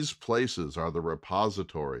these places are the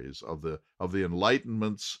repositories of the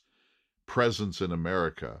Enlightenment's presence in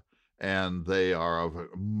America, and they are of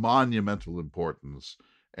monumental importance,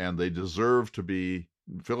 and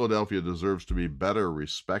Philadelphia deserves to be better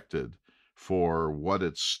respected for what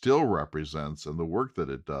it still represents and the work that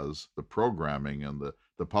it does, the programming and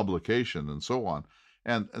the publication and so on.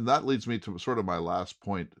 And that leads me to sort of my last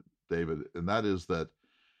point, David, and that is that,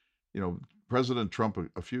 President Trump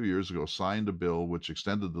a few years ago signed a bill which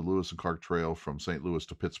extended the Lewis and Clark Trail from St. Louis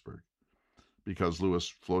to Pittsburgh, because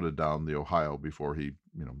Lewis floated down the Ohio before he,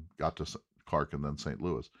 got to Clark and then St.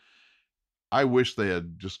 Louis. I wish they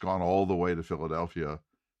had just gone all the way to Philadelphia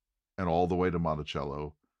and all the way to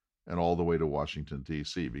Monticello and all the way to Washington,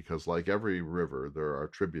 D.C., because like every river, there are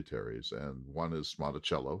tributaries, and one is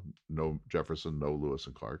Monticello, no Jefferson, no Lewis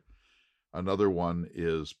and Clark. Another one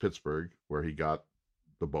is Pittsburgh, where he got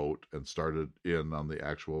the boat and started in on the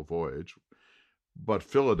actual voyage. But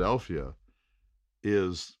Philadelphia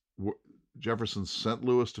is, Jefferson sent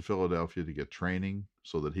Lewis to Philadelphia to get training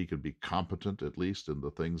so that he could be competent, at least in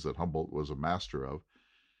the things that Humboldt was a master of.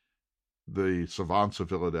 The savants of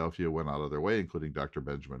Philadelphia went out of their way, including Dr.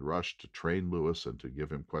 Benjamin Rush, to train Lewis and to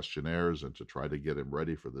give him questionnaires and to try to get him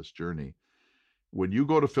ready for this journey. When you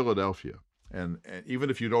go to Philadelphia, and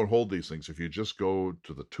even if you don't hold these things, if you just go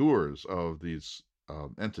to the tours of these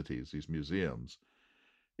entities, these museums,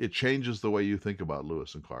 it changes the way you think about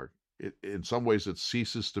Lewis and Clark. In some ways, it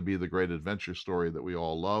ceases to be the great adventure story that we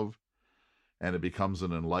all love, and it becomes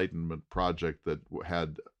an enlightenment project that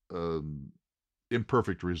had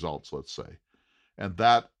imperfect results, let's say. And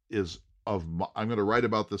that is I'm going to write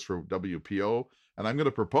about this for WPO, and I'm going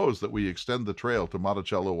to propose that we extend the trail to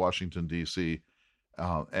Monticello, Washington, D.C.,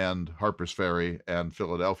 and Harper's Ferry and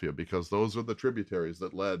Philadelphia, because those are the tributaries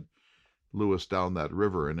that led Lewis down that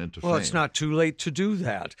river and into fame. Well, it's not too late to do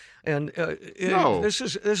that. And No. This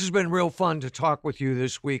has been real fun to talk with you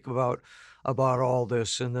this week about all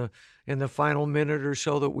this. In the final minute or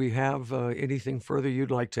so that we have, anything further you'd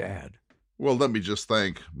like to add? Well, let me just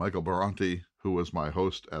thank Michael Baranti, who was my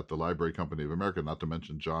host at the Library Company of America, not to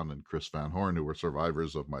mention John and Chris Van Horn, who were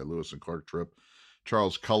survivors of my Lewis and Clark trip.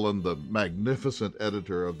 Charles Cullen, the magnificent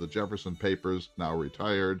editor of the Jefferson Papers, now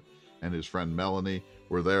retired, and his friend Melanie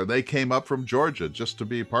were there. They came up from Georgia just to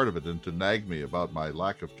be part of it and to nag me about my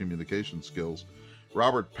lack of communication skills.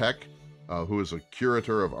 Robert Peck, who is a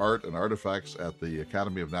curator of art and artifacts at the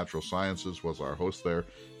Academy of Natural Sciences, was our host there.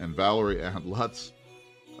 And Valerie Ann Lutz,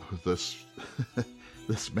 this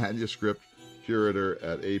manuscript curator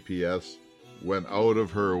at APS, went out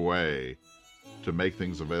of her way to make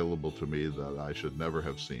things available to me that I should never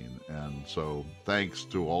have seen. And so thanks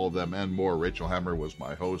to all of them and more. Rachel Hammer was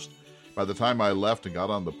my host. By the time I left and got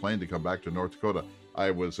on the plane to come back to North Dakota, I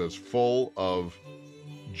was as full of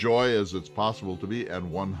joy as it's possible to be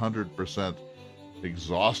and 100%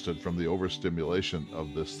 exhausted from the overstimulation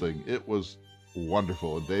of this thing. It was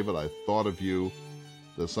wonderful. And David, I thought of you,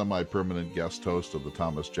 the semi-permanent guest host of the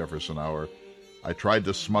Thomas Jefferson Hour. I tried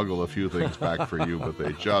to smuggle a few things back for you, but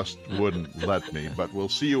they just wouldn't let me. But we'll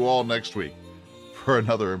see you all next week for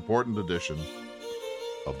another important edition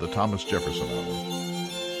of the Thomas Jefferson Hour.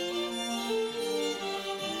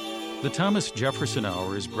 The Thomas Jefferson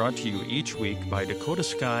Hour is brought to you each week by Dakota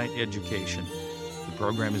Sky Education. The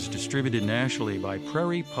program is distributed nationally by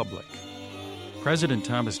Prairie Public. President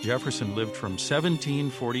Thomas Jefferson lived from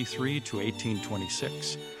 1743 to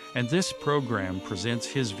 1826, and this program presents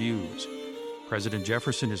his views. President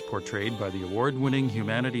Jefferson is portrayed by the award-winning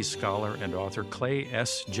humanities scholar and author Clay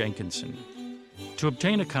S. Jenkinson. To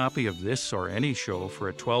obtain a copy of this or any show for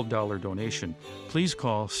a $12 donation, please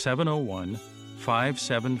call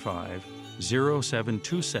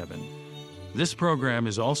 701-575-0727. This program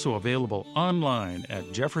is also available online at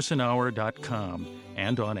jeffersonhour.com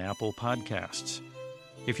and on Apple Podcasts.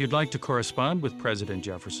 If you'd like to correspond with President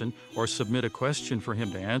Jefferson or submit a question for him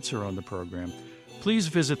to answer on the program, please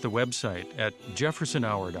visit the website at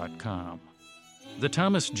jeffersonhour.com. The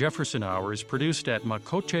Thomas Jefferson Hour is produced at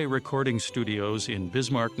Makoche Recording Studios in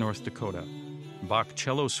Bismarck, North Dakota. Bach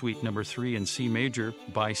Cello Suite No. 3 in C Major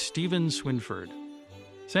by Stephen Swinford.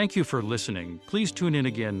 Thank you for listening. Please tune in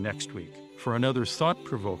again next week for another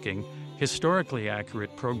thought-provoking, historically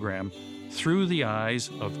accurate program, Through the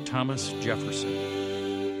Eyes of Thomas Jefferson.